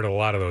Morris is a part of a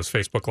lot of those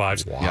Facebook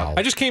Lives. Wow.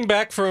 I just came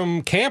back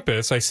from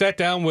campus. I sat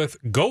down with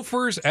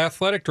Gophers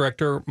Athletic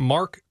Director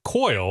Mark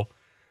Coyle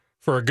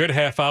for a good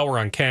half hour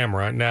on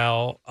camera.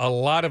 Now, a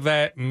lot of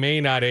that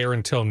may not air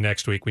until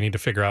next week. We need to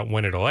figure out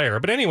when it'll air.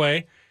 But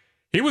anyway,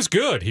 he was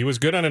good. He was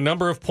good on a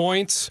number of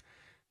points.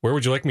 Where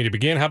would you like me to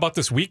begin? How about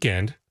this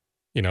weekend?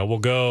 We'll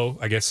go,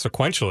 I guess,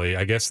 sequentially.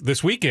 I guess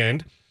this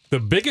weekend, the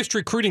biggest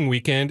recruiting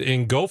weekend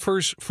in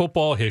Gophers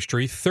football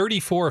history,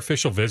 34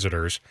 official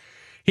visitors.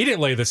 He didn't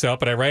lay this out,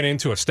 but I ran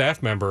into a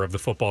staff member of the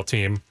football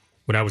team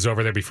when I was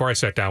over there before I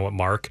sat down with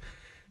Mark.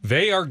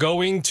 They are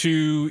going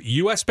to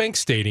U.S. Bank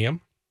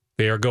Stadium.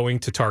 They are going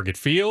to Target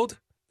Field.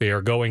 They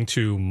are going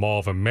to Mall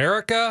of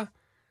America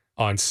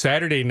on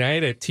Saturday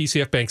night at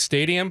TCF Bank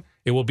Stadium.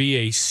 It will be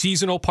a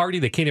seasonal party.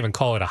 They can't even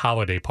call it a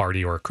holiday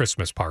party or a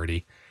Christmas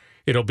party.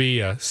 It'll be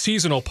a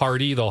seasonal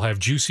party. They'll have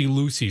Juicy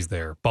Lucy's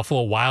there.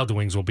 Buffalo Wild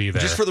Wings will be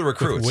there. Just for the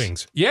recruits.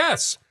 Wings.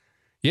 Yes.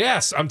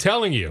 Yes, I'm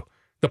telling you.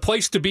 The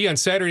place to be on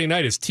Saturday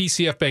night is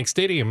TCF Bank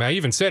Stadium. I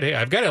even said, hey,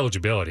 I've got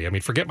eligibility. I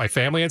mean, forget my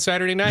family on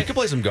Saturday night. You can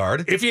play some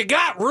guard. If you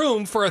got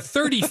room for a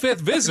 35th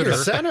visitor.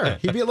 Center.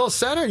 He'd be a little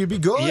center. You'd be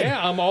good.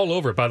 Yeah, I'm all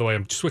over it. By the way,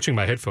 I'm switching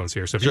my headphones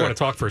here. So if you want to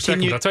talk for a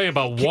second, I'll tell you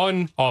about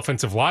one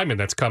offensive lineman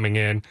that's coming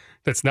in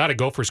that's not a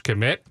Gophers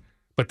commit,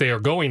 but they are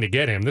going to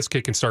get him. This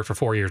kid can start for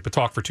 4 years, but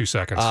talk for 2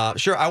 seconds.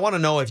 Sure. I want to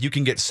know if you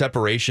can get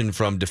separation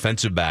from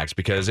defensive backs,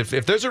 because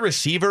if there's a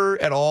receiver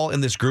at all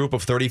in this group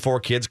of 34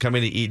 kids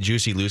coming to eat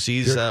Juicy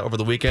Lucy's over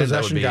the weekend,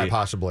 possession guy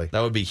possibly. That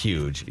would be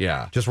huge.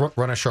 Yeah. Just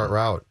run a short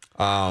route.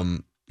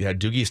 Yeah,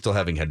 Doogie's still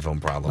having headphone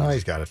problems. Oh,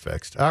 he's got it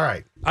fixed. All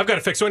right. I've got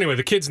it fixed. So anyway,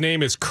 the kid's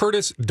name is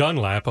Curtis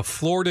Dunlap, a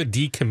Florida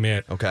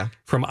decommit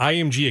from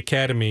IMG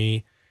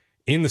Academy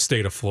in the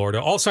state of Florida.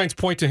 All signs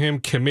point to him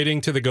committing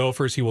to the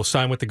Gophers. He will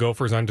sign with the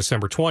Gophers on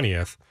December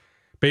 20th.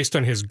 Based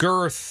on his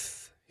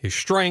girth, his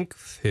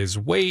strength, his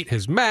weight,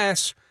 his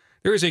mass,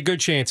 there is a good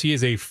chance he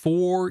is a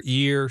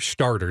 4-year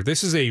starter.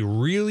 This is a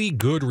really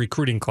good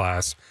recruiting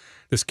class.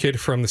 This kid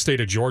from the state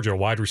of Georgia,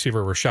 wide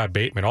receiver Rashad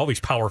Bateman, all these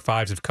Power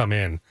Fives have come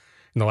in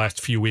the last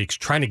few weeks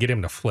trying to get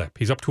him to flip.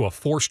 He's up to a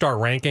 4-star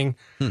ranking.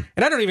 And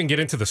I don't even get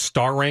into the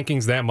star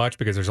rankings that much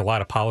because there's a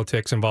lot of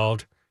politics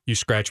involved. You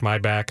scratch my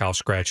back, I'll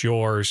scratch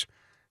yours.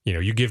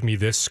 You give me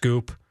this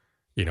scoop.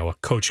 A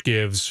coach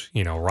gives,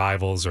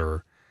 rivals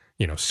or,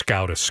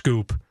 scout a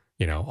scoop.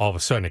 All of a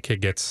sudden a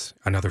kid gets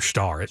another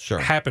star. It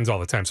happens all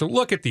the time. So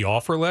look at the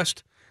offer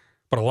list.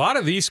 But a lot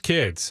of these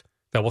kids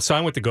that will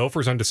sign with the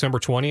Gophers on December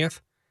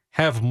 20th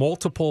have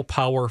multiple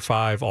Power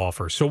 5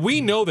 offers. So we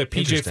know that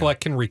PJ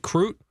Fleck can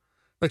recruit.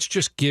 Let's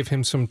just give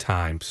him some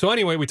time. So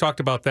anyway, we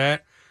talked about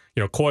that.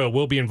 Coyle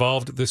will be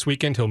involved this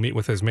weekend. He'll meet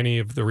with as many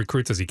of the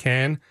recruits as he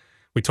can.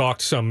 We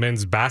talked some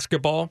men's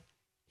basketball.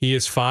 He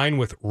is fine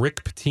with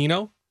Rick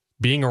Pitino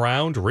being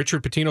around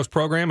Richard Pitino's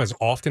program as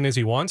often as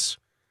he wants.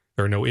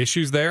 There are no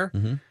issues there.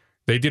 Mm-hmm.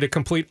 They did a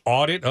complete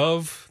audit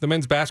of the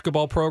men's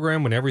basketball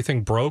program when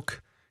everything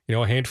broke,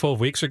 a handful of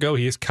weeks ago.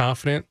 He is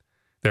confident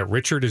that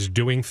Richard is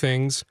doing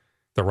things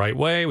the right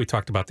way. We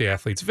talked about the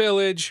Athletes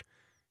Village.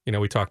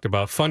 We talked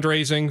about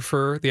fundraising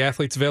for the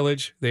Athletes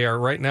Village. They are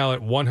right now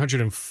at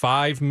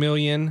 $105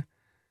 million.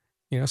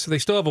 So they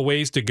still have a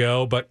ways to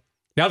go, but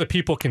now that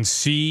people can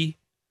see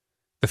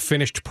the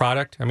finished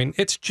product, I mean,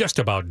 it's just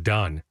about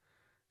done.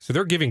 So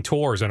they're giving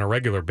tours on a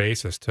regular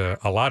basis to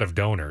a lot of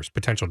donors,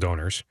 potential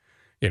donors.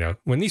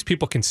 When these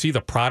people can see the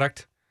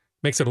product,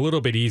 makes it a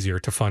little bit easier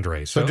to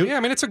fundraise. So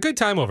it's a good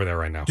time over there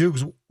right now.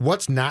 Dukes,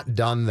 what's not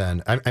done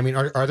then? I mean,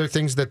 are there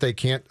things that they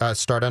can't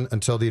start on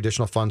until the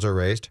additional funds are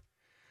raised?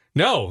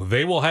 No,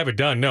 they will have it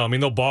done. No, I mean,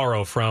 they'll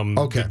borrow from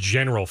the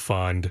general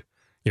fund.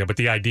 But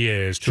the idea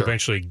is to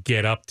eventually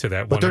get up to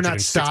that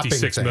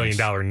 $166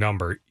 million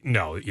number.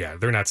 No,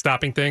 they're not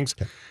stopping things.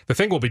 Okay. The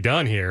thing will be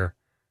done here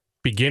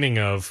beginning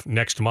of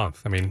next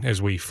month. I mean,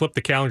 as we flip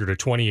the calendar to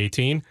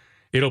 2018,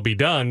 it'll be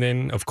done.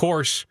 Then, of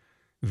course,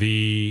 It's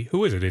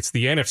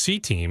the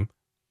NFC team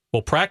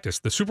will practice,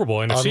 the Super Bowl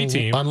NFC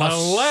team,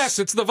 unless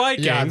it's the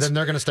Vikings. Yeah, then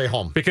they're going to stay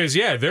home. Because,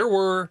 there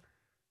were,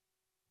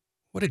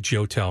 what did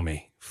Joe tell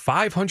me?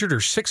 500 or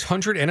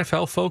 600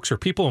 NFL folks or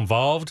people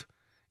involved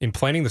in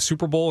planning the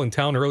Super Bowl in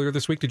town earlier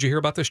this week. Did you hear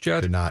about this,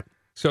 Judd? Did not.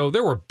 So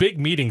there were big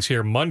meetings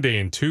here Monday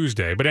and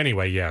Tuesday. But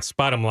anyway, yes,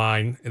 bottom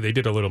line, they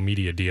did a little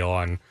media deal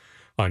on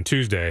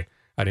Tuesday.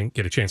 I didn't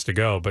get a chance to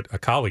go, but a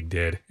colleague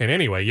did. And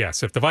anyway,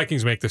 yes, if the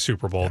Vikings make the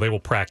Super Bowl, they will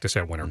practice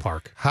at Winter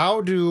Park.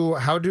 How do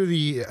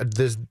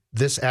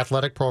this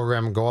athletic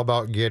program go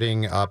about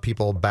getting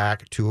people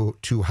back to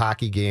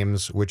hockey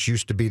games, which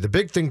used to be the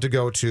big thing to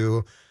go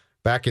to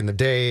back in the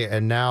day,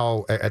 and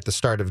now at the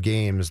start of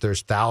games,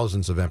 there's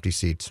thousands of empty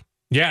seats?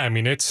 Yeah, I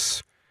mean,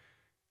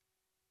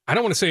 I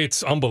don't want to say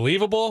it's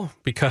unbelievable,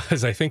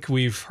 because I think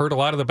we've heard a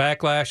lot of the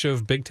backlash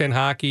of Big Ten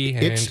hockey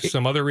and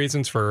some other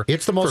reasons for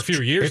a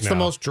few years now. It's the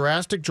most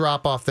drastic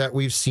drop-off that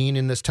we've seen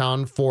in this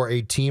town for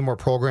a team or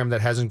program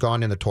that hasn't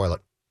gone in the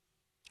toilet.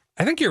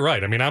 I think you're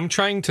right. I mean, I'm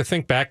trying to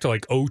think back to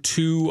like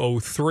 02,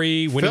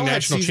 03, winning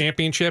national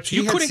championships.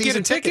 You couldn't get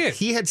a ticket.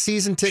 He had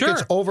season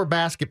tickets over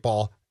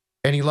basketball,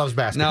 and he loves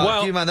basketball.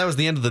 Now, keep in mind, that was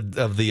the end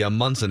of the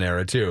Munson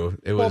era, too.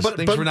 It was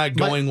things were not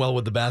going well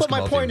with the basketball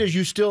But my point is,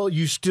 you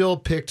still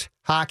picked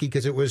hockey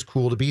because it was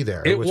cool to be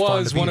there. It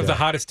was one of the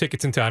hottest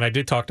tickets in town. I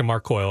did talk to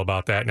Mark Coyle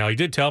about that. Now, he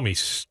did tell me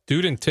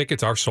student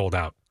tickets are sold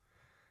out.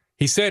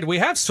 He said, we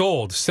have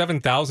sold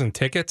 7,000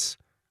 tickets.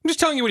 I'm just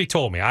telling you what he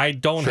told me. I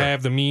don't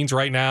have the means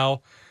right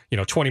now,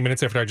 20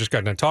 minutes after I just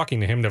got done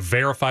talking to him, to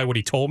verify what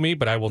he told me,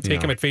 but I will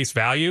take him at face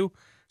value.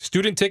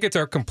 Student tickets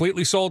are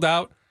completely sold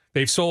out.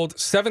 They've sold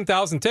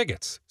 7,000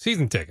 tickets,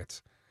 season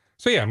tickets.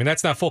 So, yeah, I mean,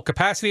 that's not full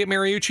capacity at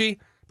Mariucci,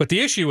 but the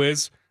issue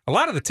is a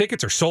lot of the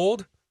tickets are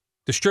sold,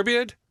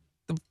 distributed.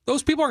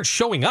 Those people aren't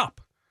showing up.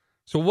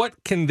 So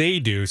what can they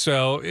do?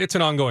 So it's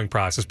an ongoing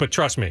process, but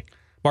trust me,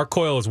 Mark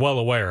Coyle is well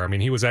aware. I mean,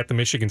 he was at the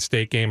Michigan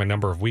State game a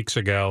number of weeks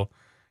ago,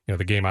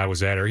 the game I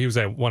was at, or he was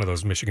at one of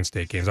those Michigan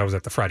State games. I was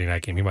at the Friday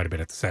night game. He might have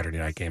been at the Saturday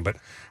night game, but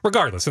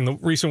regardless, in the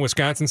recent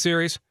Wisconsin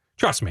series,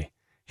 trust me,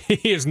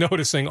 he is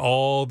noticing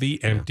all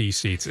the empty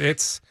seats.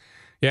 It's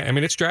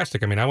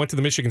drastic. I mean, I went to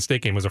the Michigan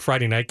State game. It was a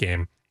Friday night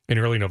game in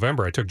early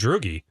November. I took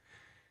Drugi.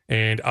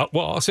 And,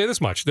 I'll say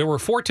this much. There were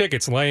 4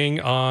 tickets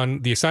laying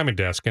on the assignment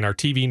desk in our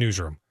TV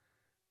newsroom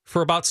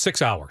for about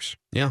 6 hours.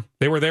 Yeah.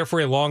 They were there for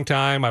a long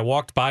time. I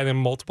walked by them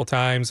multiple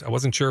times. I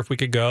wasn't sure if we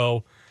could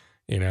go,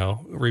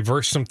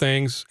 reverse some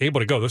things. Able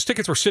to go. Those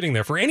tickets were sitting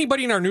there for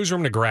anybody in our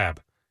newsroom to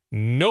grab.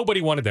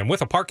 Nobody wanted them,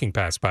 with a parking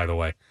pass, by the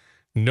way.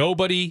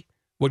 Nobody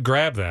would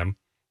grab them,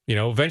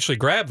 eventually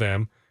grab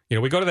them.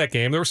 We go to that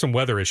game. There were some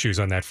weather issues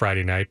on that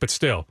Friday night, but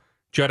still,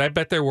 Judd, I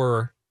bet there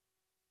were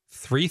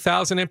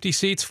 3,000 empty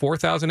seats,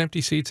 4,000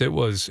 empty seats. It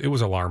was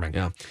alarming.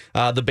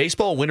 Yeah. The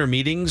baseball winter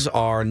meetings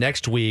are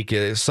next week,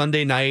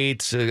 Sunday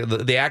night.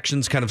 The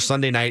action's kind of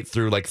Sunday night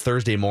through like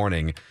Thursday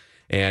morning.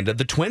 And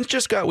the Twins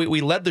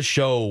we led the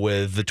show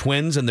with the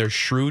Twins and their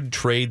shrewd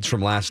trades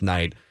from last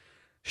night.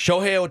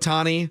 Shohei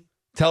Ohtani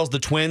tells the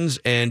Twins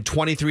and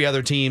 23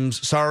 other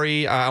teams,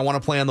 sorry, I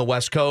want to play on the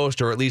West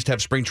Coast or at least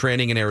have spring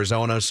training in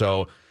Arizona.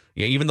 So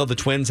even though the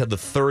Twins had the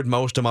third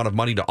most amount of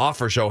money to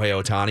offer Shohei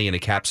Ohtani in a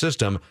cap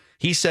system,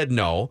 he said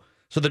no.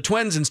 So the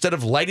Twins, instead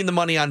of lighting the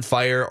money on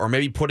fire or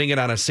maybe putting it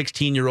on a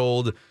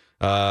 16-year-old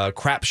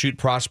crapshoot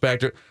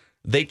prospect,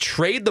 they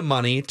trade the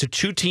money to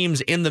 2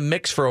 teams in the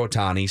mix for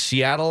Ohtani,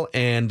 Seattle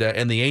and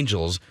the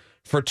Angels,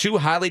 for 2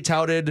 highly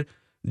touted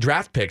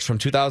draft picks from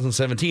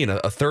 2017, a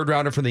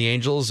third-rounder from the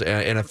Angels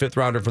and a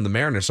fifth-rounder from the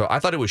Mariners. So I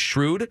thought it was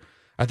shrewd.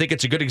 I think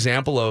it's a good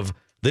example of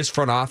this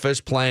front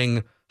office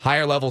playing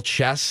higher-level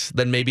chess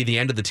than maybe the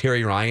end of the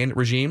Terry Ryan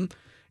regime.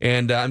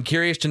 And I'm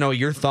curious to know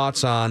your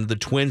thoughts on the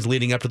Twins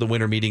leading up to the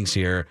winter meetings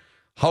here.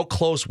 How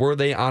close were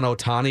they on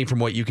Ohtani from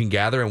what you can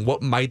gather, and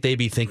what might they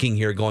be thinking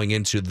here going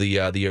into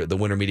the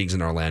winter meetings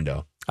in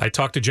Orlando? I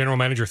talked to General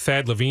Manager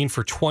Thad Levine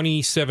for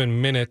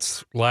 27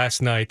 minutes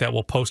last night. That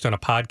will post on a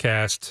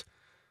podcast,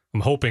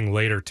 I'm hoping,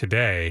 later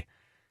today.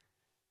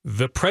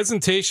 The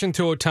presentation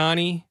to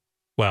Ohtani,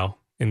 well,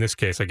 in this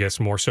case, I guess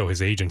more so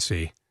his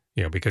agency,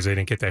 because they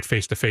didn't get that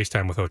face-to-face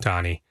time with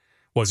Ohtani,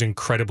 was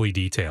incredibly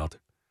detailed.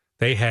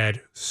 They had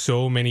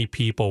so many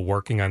people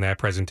working on that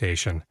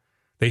presentation.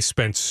 They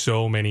spent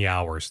so many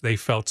hours. They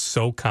felt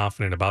so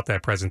confident about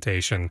that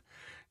presentation.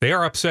 They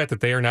are upset that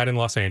they are not in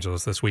Los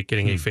Angeles this week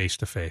getting a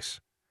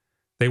face-to-face.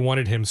 They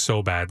wanted him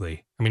so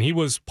badly. I mean, he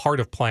was part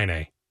of Plan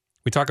A.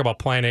 We talk about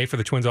Plan A for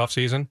the Twins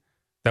offseason.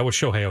 That was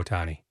Shohei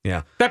Ohtani.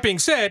 Yeah. That being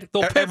said,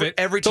 they'll pivot.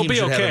 Every team they'll be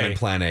should okay. have him in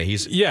Plan A.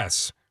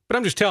 Yes, but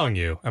I'm just telling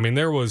you. I mean,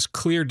 there was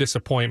clear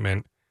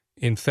disappointment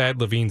in Thad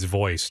Levine's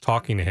voice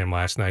talking to him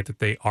last night that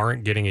they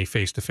aren't getting a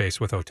face-to-face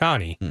with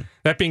Ohtani.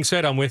 That being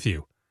said, I'm with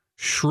you.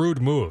 Shrewd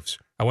moves.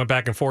 I went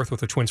back and forth with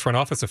the Twins front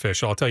office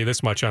official. I'll tell you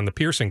this much on the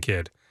Pearson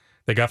kid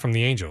they got from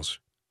the Angels.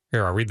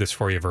 Here, I'll read this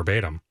for you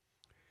verbatim.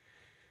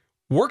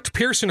 Worked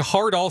Pearson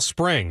hard all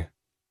spring.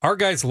 Our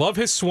guys love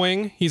his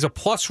swing. He's a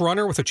plus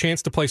runner with a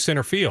chance to play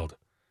center field.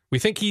 We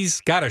think he's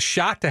got a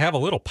shot to have a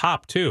little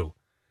pop, too.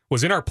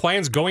 Was in our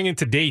plans going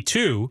into day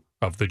 2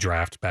 of the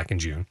draft back in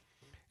June.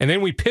 And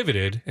then we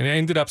pivoted and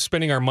ended up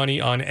spending our money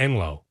on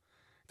Enloe.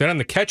 Then on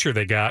the catcher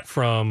they got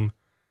from,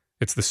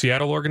 it's the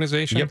Seattle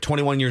organization? Yep,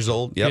 21 years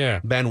old. Yep. Yeah.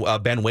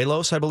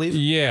 Banuelos, I believe.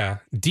 Yeah.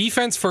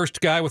 Defense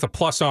first guy with a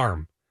plus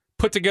arm.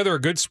 Put together a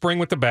good spring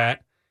with the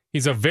bat.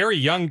 He's a very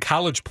young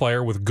college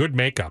player with good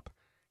makeup.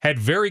 Had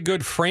very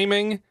good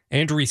framing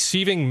and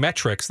receiving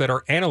metrics that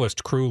our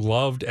analyst crew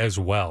loved as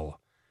well.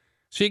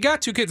 So you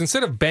got two kids.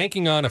 Instead of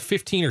banking on a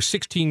 15 or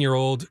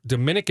 16-year-old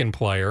Dominican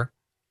player,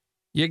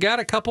 you got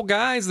a couple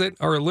guys that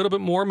are a little bit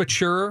more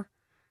mature,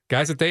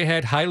 guys that they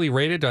had highly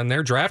rated on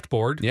their draft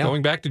board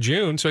going back to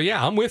June. So,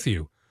 yeah, I'm with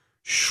you.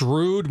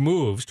 Shrewd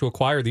moves to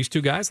acquire these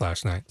two guys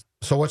last night.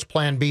 So what's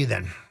plan B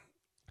then?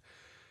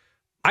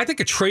 I think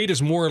a trade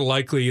is more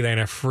likely than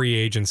a free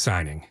agent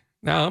signing.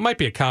 Now, it might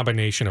be a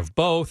combination of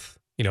both.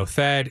 You know,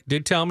 Thad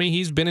did tell me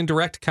he's been in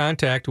direct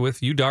contact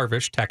with Yu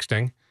Darvish,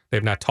 texting.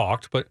 They've not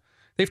talked, but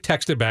they've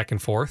texted back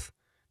and forth.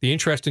 The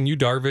interest in Yu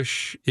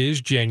Darvish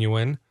is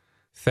genuine.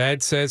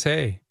 Thad says,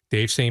 hey,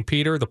 Dave St.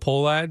 Peter, the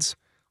Pohlads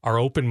are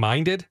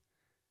open-minded.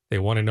 They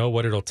want to know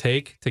what it'll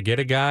take to get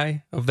a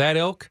guy of that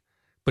ilk.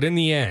 But in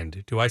the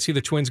end, do I see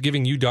the Twins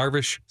giving Yu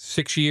Darvish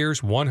 6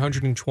 years,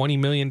 $120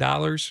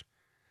 million?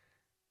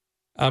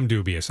 I'm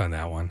dubious on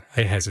that one.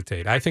 I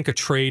hesitate. I think a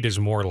trade is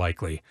more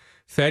likely.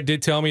 Thad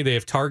did tell me they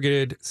have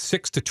targeted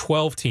 6 to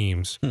 12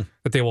 teams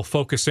that they will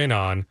focus in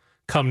on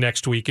come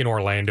next week in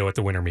Orlando at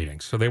the winter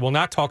meetings. So they will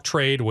not talk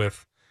trade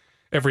with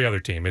every other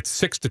team. It's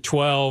 6 to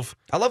 12.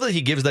 I love that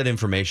he gives that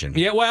information.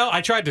 Yeah, well,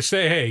 I tried to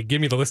say, hey,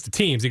 give me the list of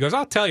teams. He goes,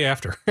 I'll tell you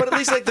after. But at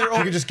least like they're all,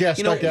 you can just guess.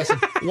 Start guessing.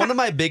 One of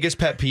my biggest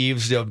pet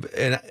peeves,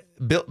 and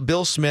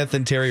Bill Smith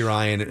and Terry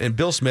Ryan, and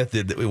Bill Smith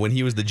did when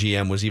he was the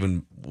GM was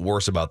even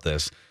worse about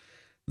this.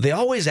 They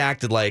always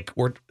acted like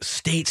we're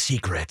state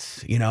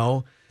secrets, you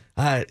know.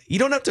 You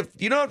don't have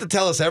to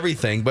tell us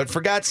everything, but for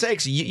God's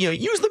sakes,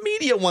 use the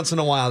media once in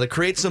a while to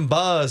create some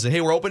buzz. And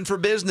hey, we're open for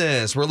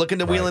business. We're looking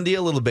to wheel and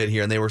deal a little bit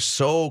here, and they were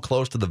so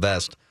close to the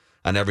vest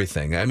on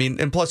everything. I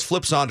mean, and plus,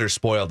 Flip Saunders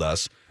spoiled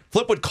us.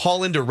 Flip would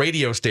call into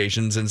radio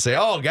stations and say,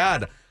 "Oh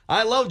God,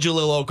 I love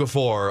Jalil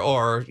Okafor,"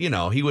 or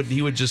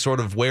he would just sort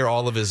of wear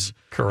all of his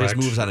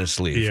moves on his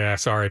sleeve.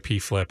 Yes, R.I.P.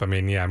 Flip. I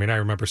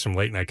remember some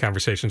late night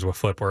conversations with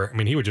Flip where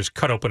he would just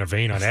cut open a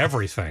vein on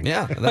everything.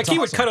 Yeah, like he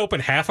would cut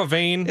open half a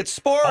vein. It's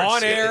sports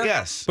on air.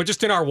 Yes, but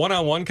just in our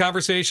one-on-one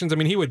conversations,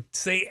 he would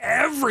say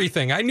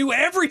everything. I knew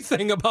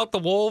everything about the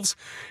Wolves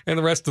and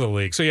the rest of the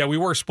league. So yeah, we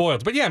were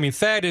spoiled. But yeah,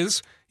 Thad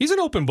he's an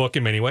open book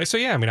in many ways. So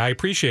yeah, I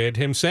appreciate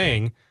him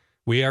saying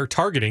we are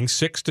targeting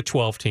 6 to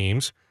 12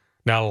 teams.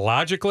 Now,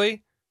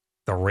 logically,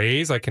 the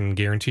Rays, I can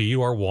guarantee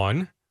you, are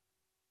one.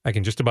 I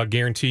can just about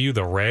guarantee you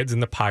the Reds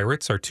and the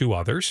Pirates are two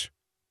others.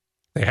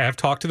 They have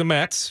talked to the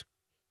Mets.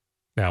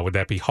 Now, would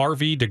that be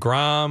Harvey,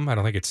 DeGrom? I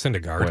don't think it's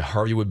Syndergaard. Boy,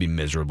 Harvey would be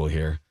miserable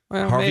here.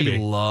 Well, Harvey maybe.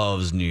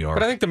 loves New York.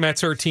 But I think the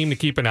Mets are a team to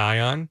keep an eye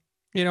on.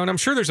 And I'm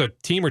sure there's a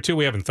team or two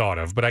we haven't thought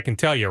of. But I can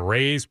tell you,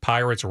 Rays,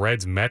 Pirates,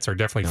 Reds, Mets are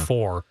definitely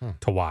four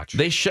to watch.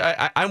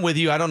 I'm with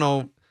you. I don't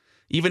know.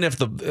 Even if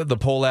the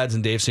Pohlads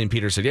and Dave St.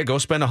 Peter said, yeah, go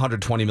spend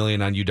 $120 million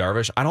on Yu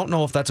Darvish, I don't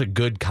know if that's a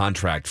good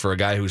contract for a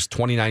guy who's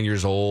 29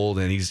 years old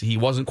and he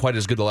wasn't quite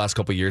as good the last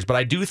couple of years. But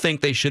I do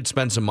think they should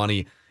spend some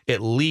money at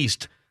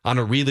least on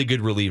a really good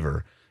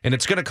reliever. And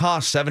it's going to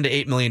cost $7 to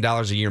 $8 million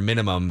a year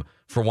minimum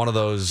for one of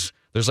those.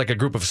 There's like a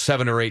group of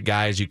 7 or 8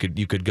 guys you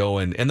could go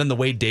in. And then the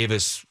Wade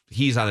Davis,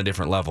 he's on a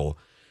different level.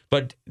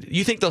 But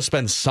you think they'll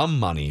spend some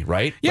money,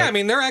 right? Yeah,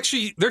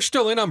 they're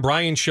still in on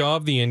Brian Shaw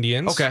of the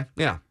Indians. Okay,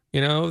 yeah.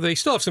 They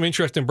still have some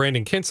interest in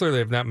Brandon Kinsler. They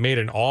have not made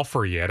an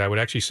offer yet. I would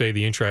actually say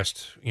the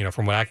interest,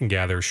 from what I can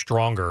gather, is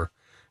stronger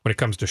when it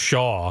comes to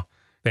Shaw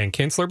than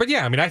Kinsler. But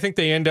yeah, I think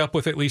they end up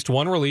with at least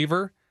one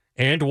reliever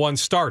and one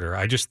starter.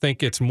 I just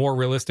think it's more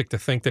realistic to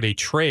think that a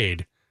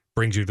trade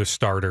brings you the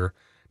starter,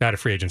 not a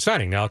free agent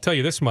signing. Now, I'll tell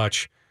you this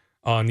much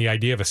on the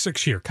idea of a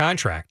 6-year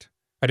contract.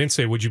 I didn't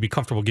say, would you be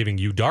comfortable giving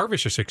Yu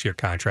Darvish a 6-year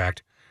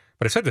contract?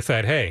 But I said to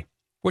Thad, hey,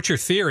 what's your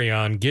theory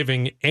on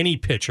giving any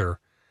pitcher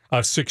a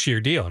 6-year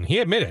deal? And he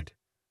admitted,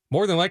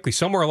 more than likely,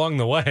 somewhere along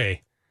the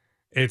way,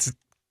 it's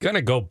going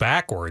to go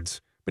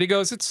backwards. But he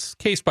goes, it's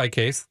case by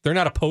case. They're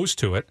not opposed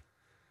to it.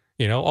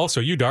 Also,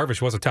 Yu Darvish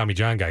was a Tommy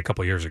John guy a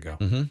couple of years ago.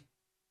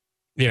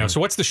 Mm-hmm. So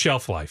what's the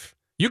shelf life?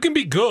 You can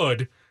be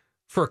good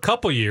for a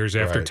couple years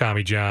after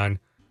Tommy John.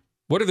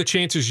 What are the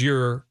chances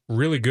you're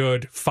really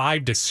good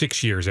 5 to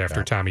 6 years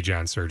after Tommy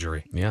John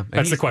surgery? Yeah.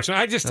 That's the question.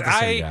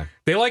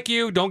 They like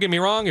you. Don't get me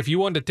wrong. If you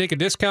wanted to take a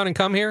discount and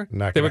come here,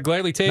 they would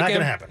gladly take it. Not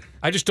going to happen.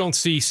 I just don't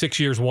see 6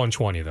 years,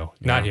 120, though.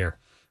 Yeah. Not here.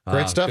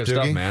 Great stuff, good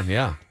Doogie. stuff, man.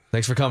 Yeah.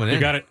 Thanks for coming in.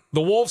 You got it.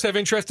 The Wolves have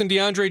interest in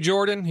DeAndre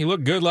Jordan. He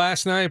looked good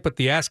last night, but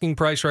the asking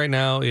price right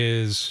now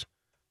is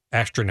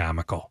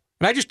astronomical.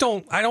 And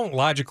I don't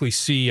logically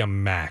see a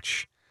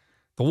match.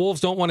 The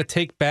Wolves don't want to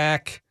take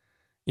back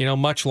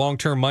much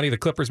long-term money. The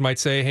Clippers might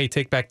say, hey,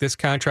 take back this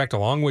contract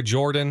along with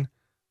Jordan.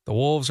 The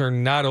Wolves are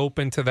not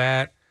open to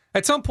that.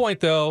 At some point,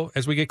 though,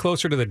 as we get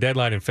closer to the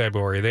deadline in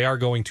February, they are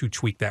going to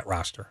tweak that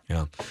roster.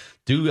 Yeah.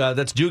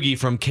 That's Doogie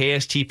from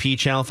KSTP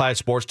Channel 5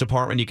 Sports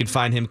Department. You can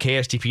find him,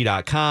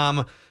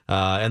 KSTP.com,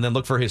 and then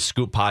look for his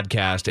Scoop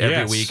podcast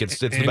every week. It's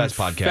the best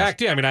podcast. In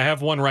fact, I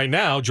have one right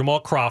now,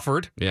 Jamal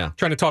Crawford. Yeah.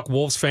 Trying to talk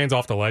Wolves fans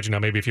off the ledge. Now,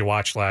 maybe if you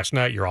watched last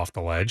night, you're off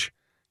the ledge.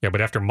 Yeah, but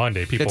after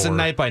Monday, it's a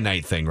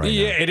night-by-night thing right now.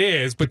 Yeah, it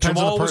is. But Depends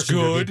Jamal on the was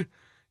person,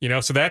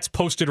 good. So that's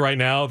posted right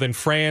now. Then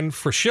Fran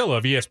Fraschilla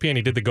of ESPN,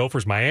 he did the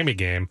Gophers-Miami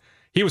game.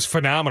 He was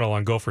phenomenal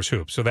on Gophers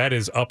Hoops. So that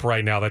is up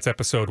right now. That's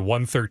episode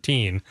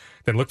 113.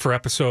 Then look for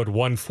episode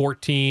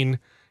 114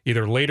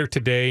 either later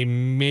today,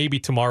 maybe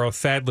tomorrow.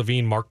 Thad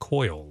Levine, Mark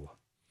Coyle.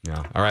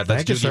 Yeah. All right.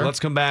 That's Doogie. Let's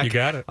come back. You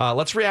got it.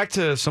 Let's react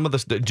to some of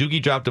this.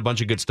 Doogie dropped a bunch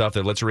of good stuff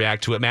there. Let's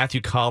react to it. Matthew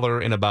Collar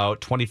in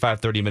about 25,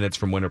 30 minutes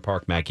from Winter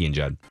Park. Mackey and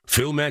Judd.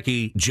 Phil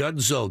Mackey, Judd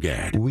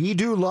Zulgad. We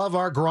do love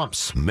our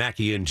grumps.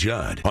 Mackey and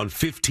Judd on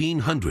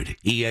 1500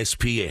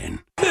 ESPN.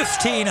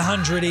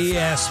 1500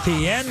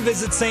 ESPN.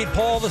 Visit St.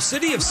 Paul, the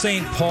city of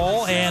St.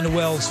 Paul, and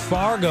Wells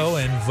Fargo.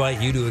 Invite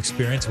you to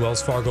experience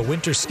Wells Fargo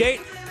Winter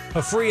Skate,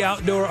 a free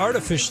outdoor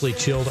artificially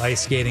chilled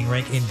ice skating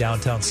rink in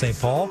downtown St.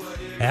 Paul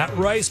at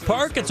Rice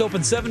Park. It's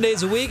open 7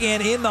 days a week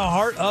and in the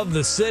heart of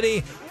the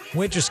city.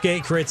 Winter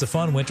Skate creates a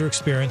fun winter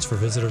experience for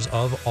visitors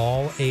of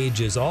all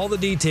ages. All the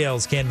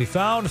details can be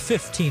found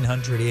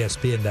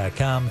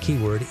 1500ESPN.com,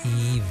 keyword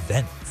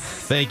event.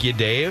 Thank you,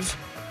 Dave.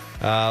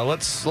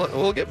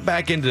 We'll get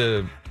back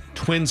into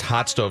Twins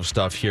hot stove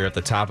stuff here at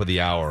the top of the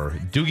hour.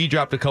 Doogie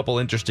dropped a couple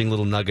interesting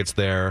little nuggets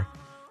there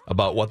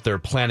about what they're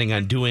planning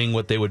on doing,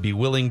 what they would be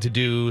willing to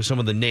do, some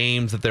of the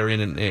names that they're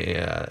in,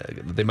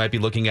 they might be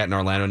looking at in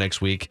Orlando next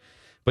week.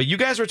 But you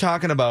guys were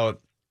talking about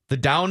the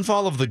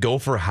downfall of the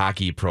Gopher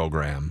hockey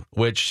program,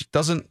 which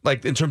doesn't,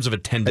 like, in terms of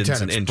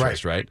attendance and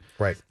interest, right?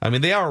 Right. I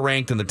mean, they are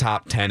ranked in the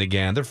top 10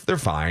 again. They're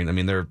fine. I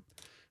mean, they're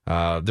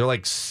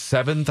like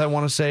 7th, I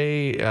want to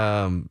say,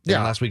 in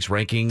last week's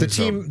rankings.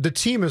 The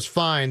team is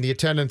fine. The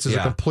attendance is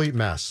a complete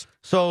mess.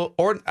 So,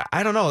 or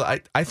I don't know.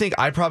 I think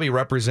I probably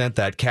represent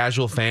that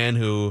casual fan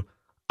who,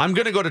 I'm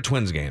going to go to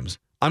Twins games.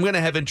 I'm going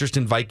to have interest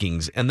in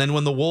Vikings. And then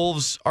when the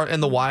Wolves are in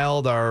the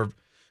Wild are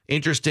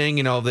interesting,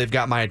 they've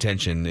got my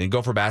attention, and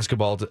go for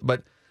basketball.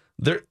 But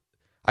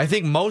I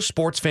think most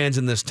sports fans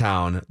in this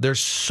town, there's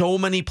so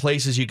many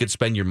places you could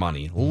spend your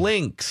money.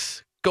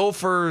 Lynx,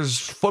 Gophers,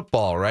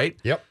 football, right?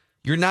 Yep.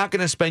 You're not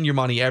going to spend your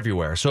money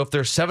everywhere. So if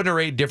there's 7 or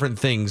 8 different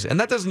things, and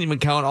that doesn't even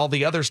count all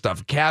the other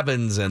stuff,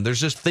 cabins, and there's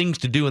just things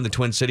to do in the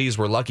Twin Cities.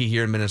 We're lucky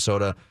here in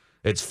Minnesota.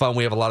 It's fun.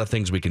 We have a lot of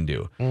things we can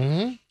do.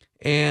 Mm-hmm.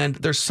 And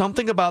there's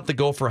something about the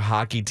Gopher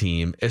hockey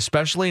team,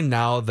 especially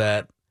now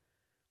that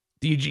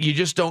you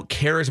just don't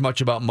care as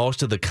much about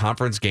most of the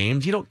conference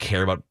games. You don't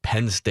care about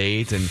Penn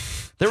State. And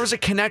there was a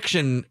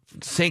connection,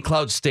 St.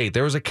 Cloud State.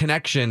 There was a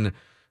connection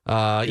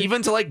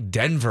even to like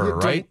Denver,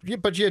 right?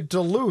 But you had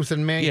Duluth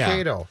and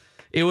Mankato.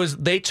 Yeah.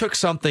 They took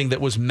something that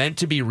was meant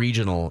to be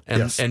regional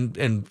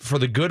and for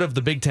the good of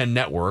the Big Ten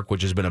Network,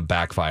 which has been a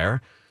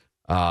backfire,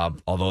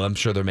 although I'm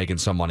sure they're making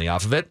some money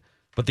off of it,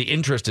 but the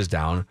interest is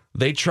down.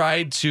 They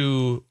tried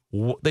to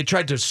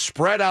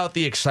spread out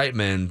the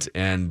excitement,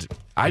 and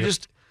I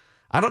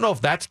don't know if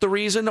that's the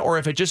reason or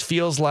if it just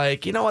feels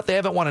like, you know what, they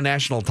haven't won a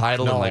national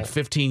title in like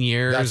 15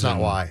 years. That's not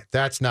why.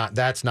 That's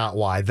not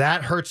why.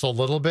 That hurts a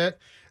little bit.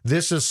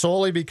 This is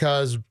solely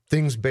because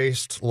things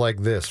based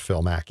like this,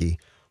 Phil Mackey.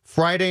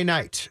 Friday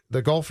night,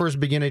 the Gophers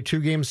begin a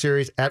 2-game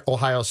series at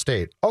Ohio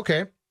State.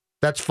 Okay,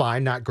 that's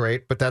fine. Not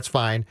great, but that's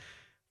fine.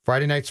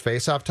 Friday night's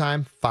face-off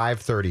time,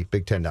 5:30,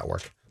 Big Ten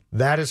Network.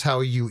 That is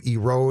how you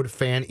erode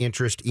fan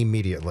interest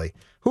immediately.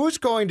 Who's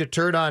going to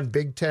turn on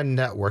Big Ten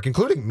Network,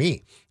 including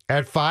me,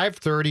 at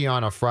 5:30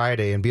 on a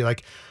Friday and be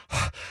like,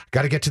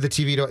 got to get to the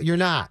TV? You're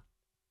not.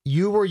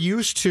 You were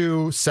used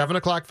to 7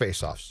 o'clock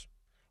face-offs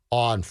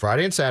on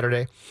Friday and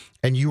Saturday,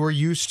 and you were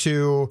used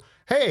to,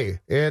 hey,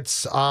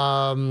 it's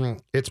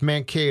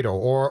Mankato,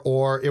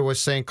 or it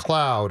was St.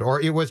 Cloud, or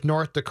it was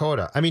North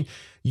Dakota. I mean,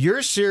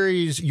 your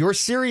series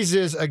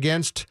is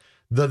against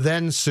the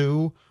then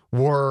Sioux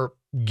were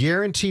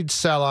guaranteed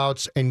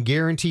sellouts and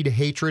guaranteed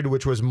hatred,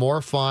 which was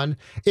more fun.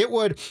 It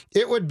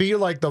would be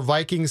like the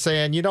Vikings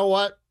saying, you know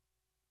what?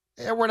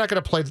 We're not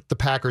going to play the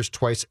Packers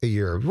twice a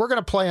year. We're going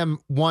to play them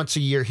once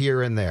a year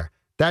here and there.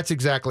 That's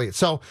exactly it.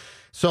 So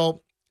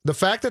the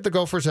fact that the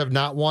Gophers have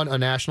not won a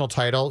national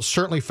title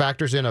certainly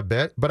factors in a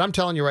bit, but I'm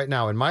telling you right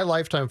now, in my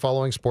lifetime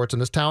following sports in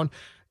this town,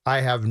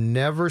 I have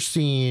never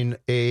seen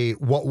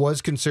what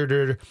was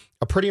considered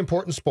a pretty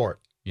important sport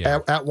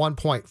at one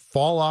point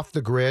fall off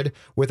the grid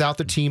without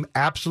the team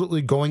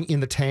absolutely going in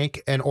the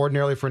tank, and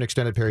ordinarily for an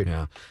extended period.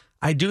 Yeah.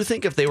 I do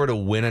think if they were to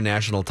win a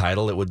national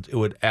title, it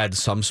would add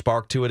some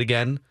spark to it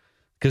again,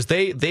 because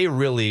they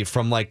really,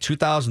 from like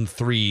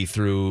 2003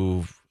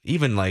 through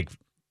even like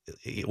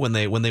when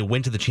they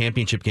went to the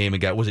championship game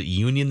and was it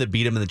Union that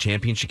beat them in the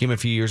championship game a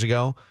few years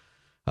ago?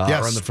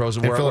 Yes, or in the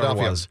Frozen, in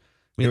Philadelphia. It was.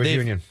 I mean,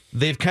 Union.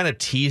 They've kind of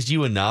teased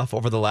you enough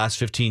over the last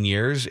 15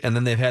 years, and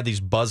then they've had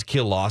these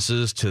buzzkill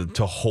losses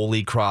to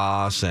Holy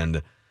Cross,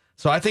 and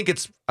so I think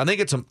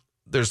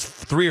there's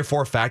 3 or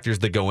 4 factors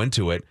that go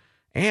into it,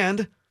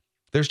 and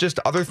there's just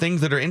other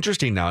things that are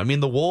interesting now. I mean,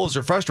 the Wolves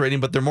are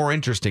frustrating, but they're more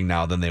interesting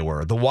now than they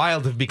were. The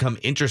Wild have become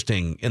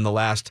interesting in the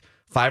last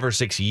 5 or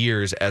 6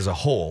 years as a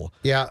whole.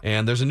 Yeah.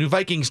 And there's a new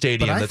Viking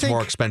stadium that's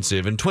more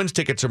expensive, and Twins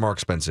tickets are more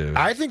expensive.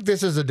 I think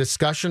this is a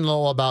discussion,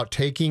 though, about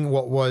taking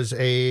what was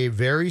a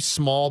very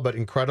small but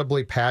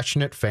incredibly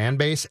passionate fan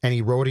base and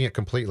eroding it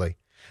completely.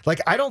 Like,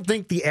 I don't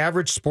think the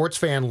average sports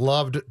fan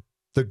loved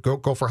the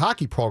Gopher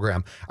hockey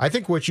program. I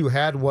think what you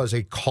had was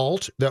a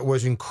cult that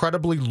was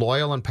incredibly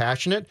loyal and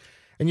passionate.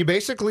 And you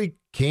basically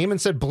came and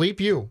said, bleep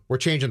you. We're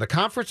changing the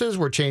conferences.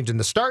 We're changing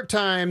the start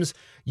times.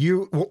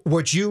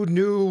 What you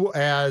knew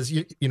as,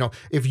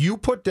 if you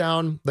put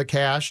down the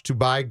cash to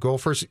buy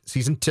Gopher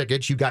season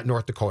tickets, you got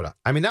North Dakota.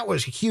 I mean, that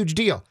was a huge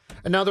deal.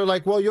 And now they're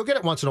like, well, you'll get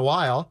it once in a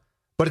while,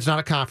 but it's not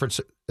a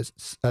conference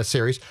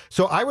series.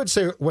 So I would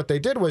say what they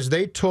did was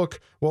they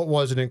took what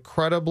was an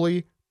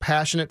incredibly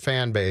passionate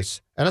fan base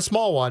and a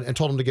small one and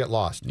told them to get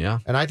lost. Yeah.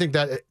 And I think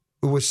that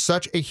it was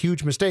such a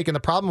huge mistake. And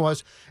the problem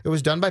was it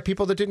was done by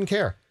people that didn't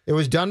care. It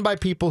was done by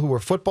people who were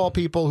football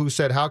people who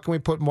said, how can we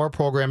put more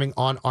programming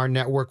on our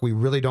network? We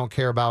really don't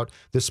care about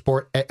this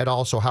sport at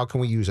all. So how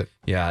can we use it?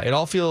 Yeah,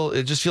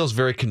 it just feels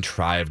very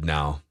contrived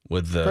now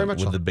with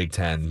the Big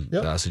Ten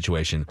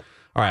situation.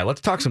 All right,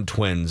 let's talk some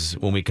Twins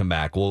when we come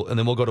back. And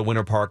then we'll go to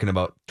Winter Park in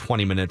about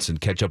 20 minutes and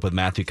catch up with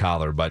Matthew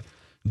Collar. But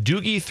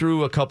Doogie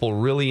threw a couple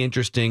really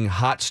interesting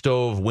hot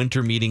stove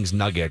winter meetings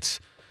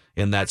nuggets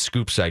in that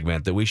scoop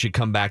segment that we should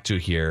come back to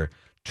here.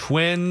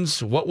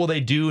 Twins, what will they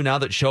do now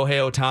that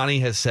Shohei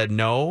Ohtani has said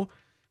no?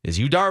 Is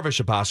Yu Darvish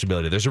a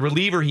possibility? There's a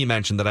reliever he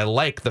mentioned that I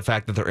like the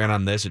fact that they're in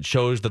on this. It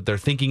shows that they're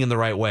thinking in the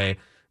right way.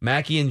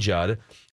 Mackie and Judd.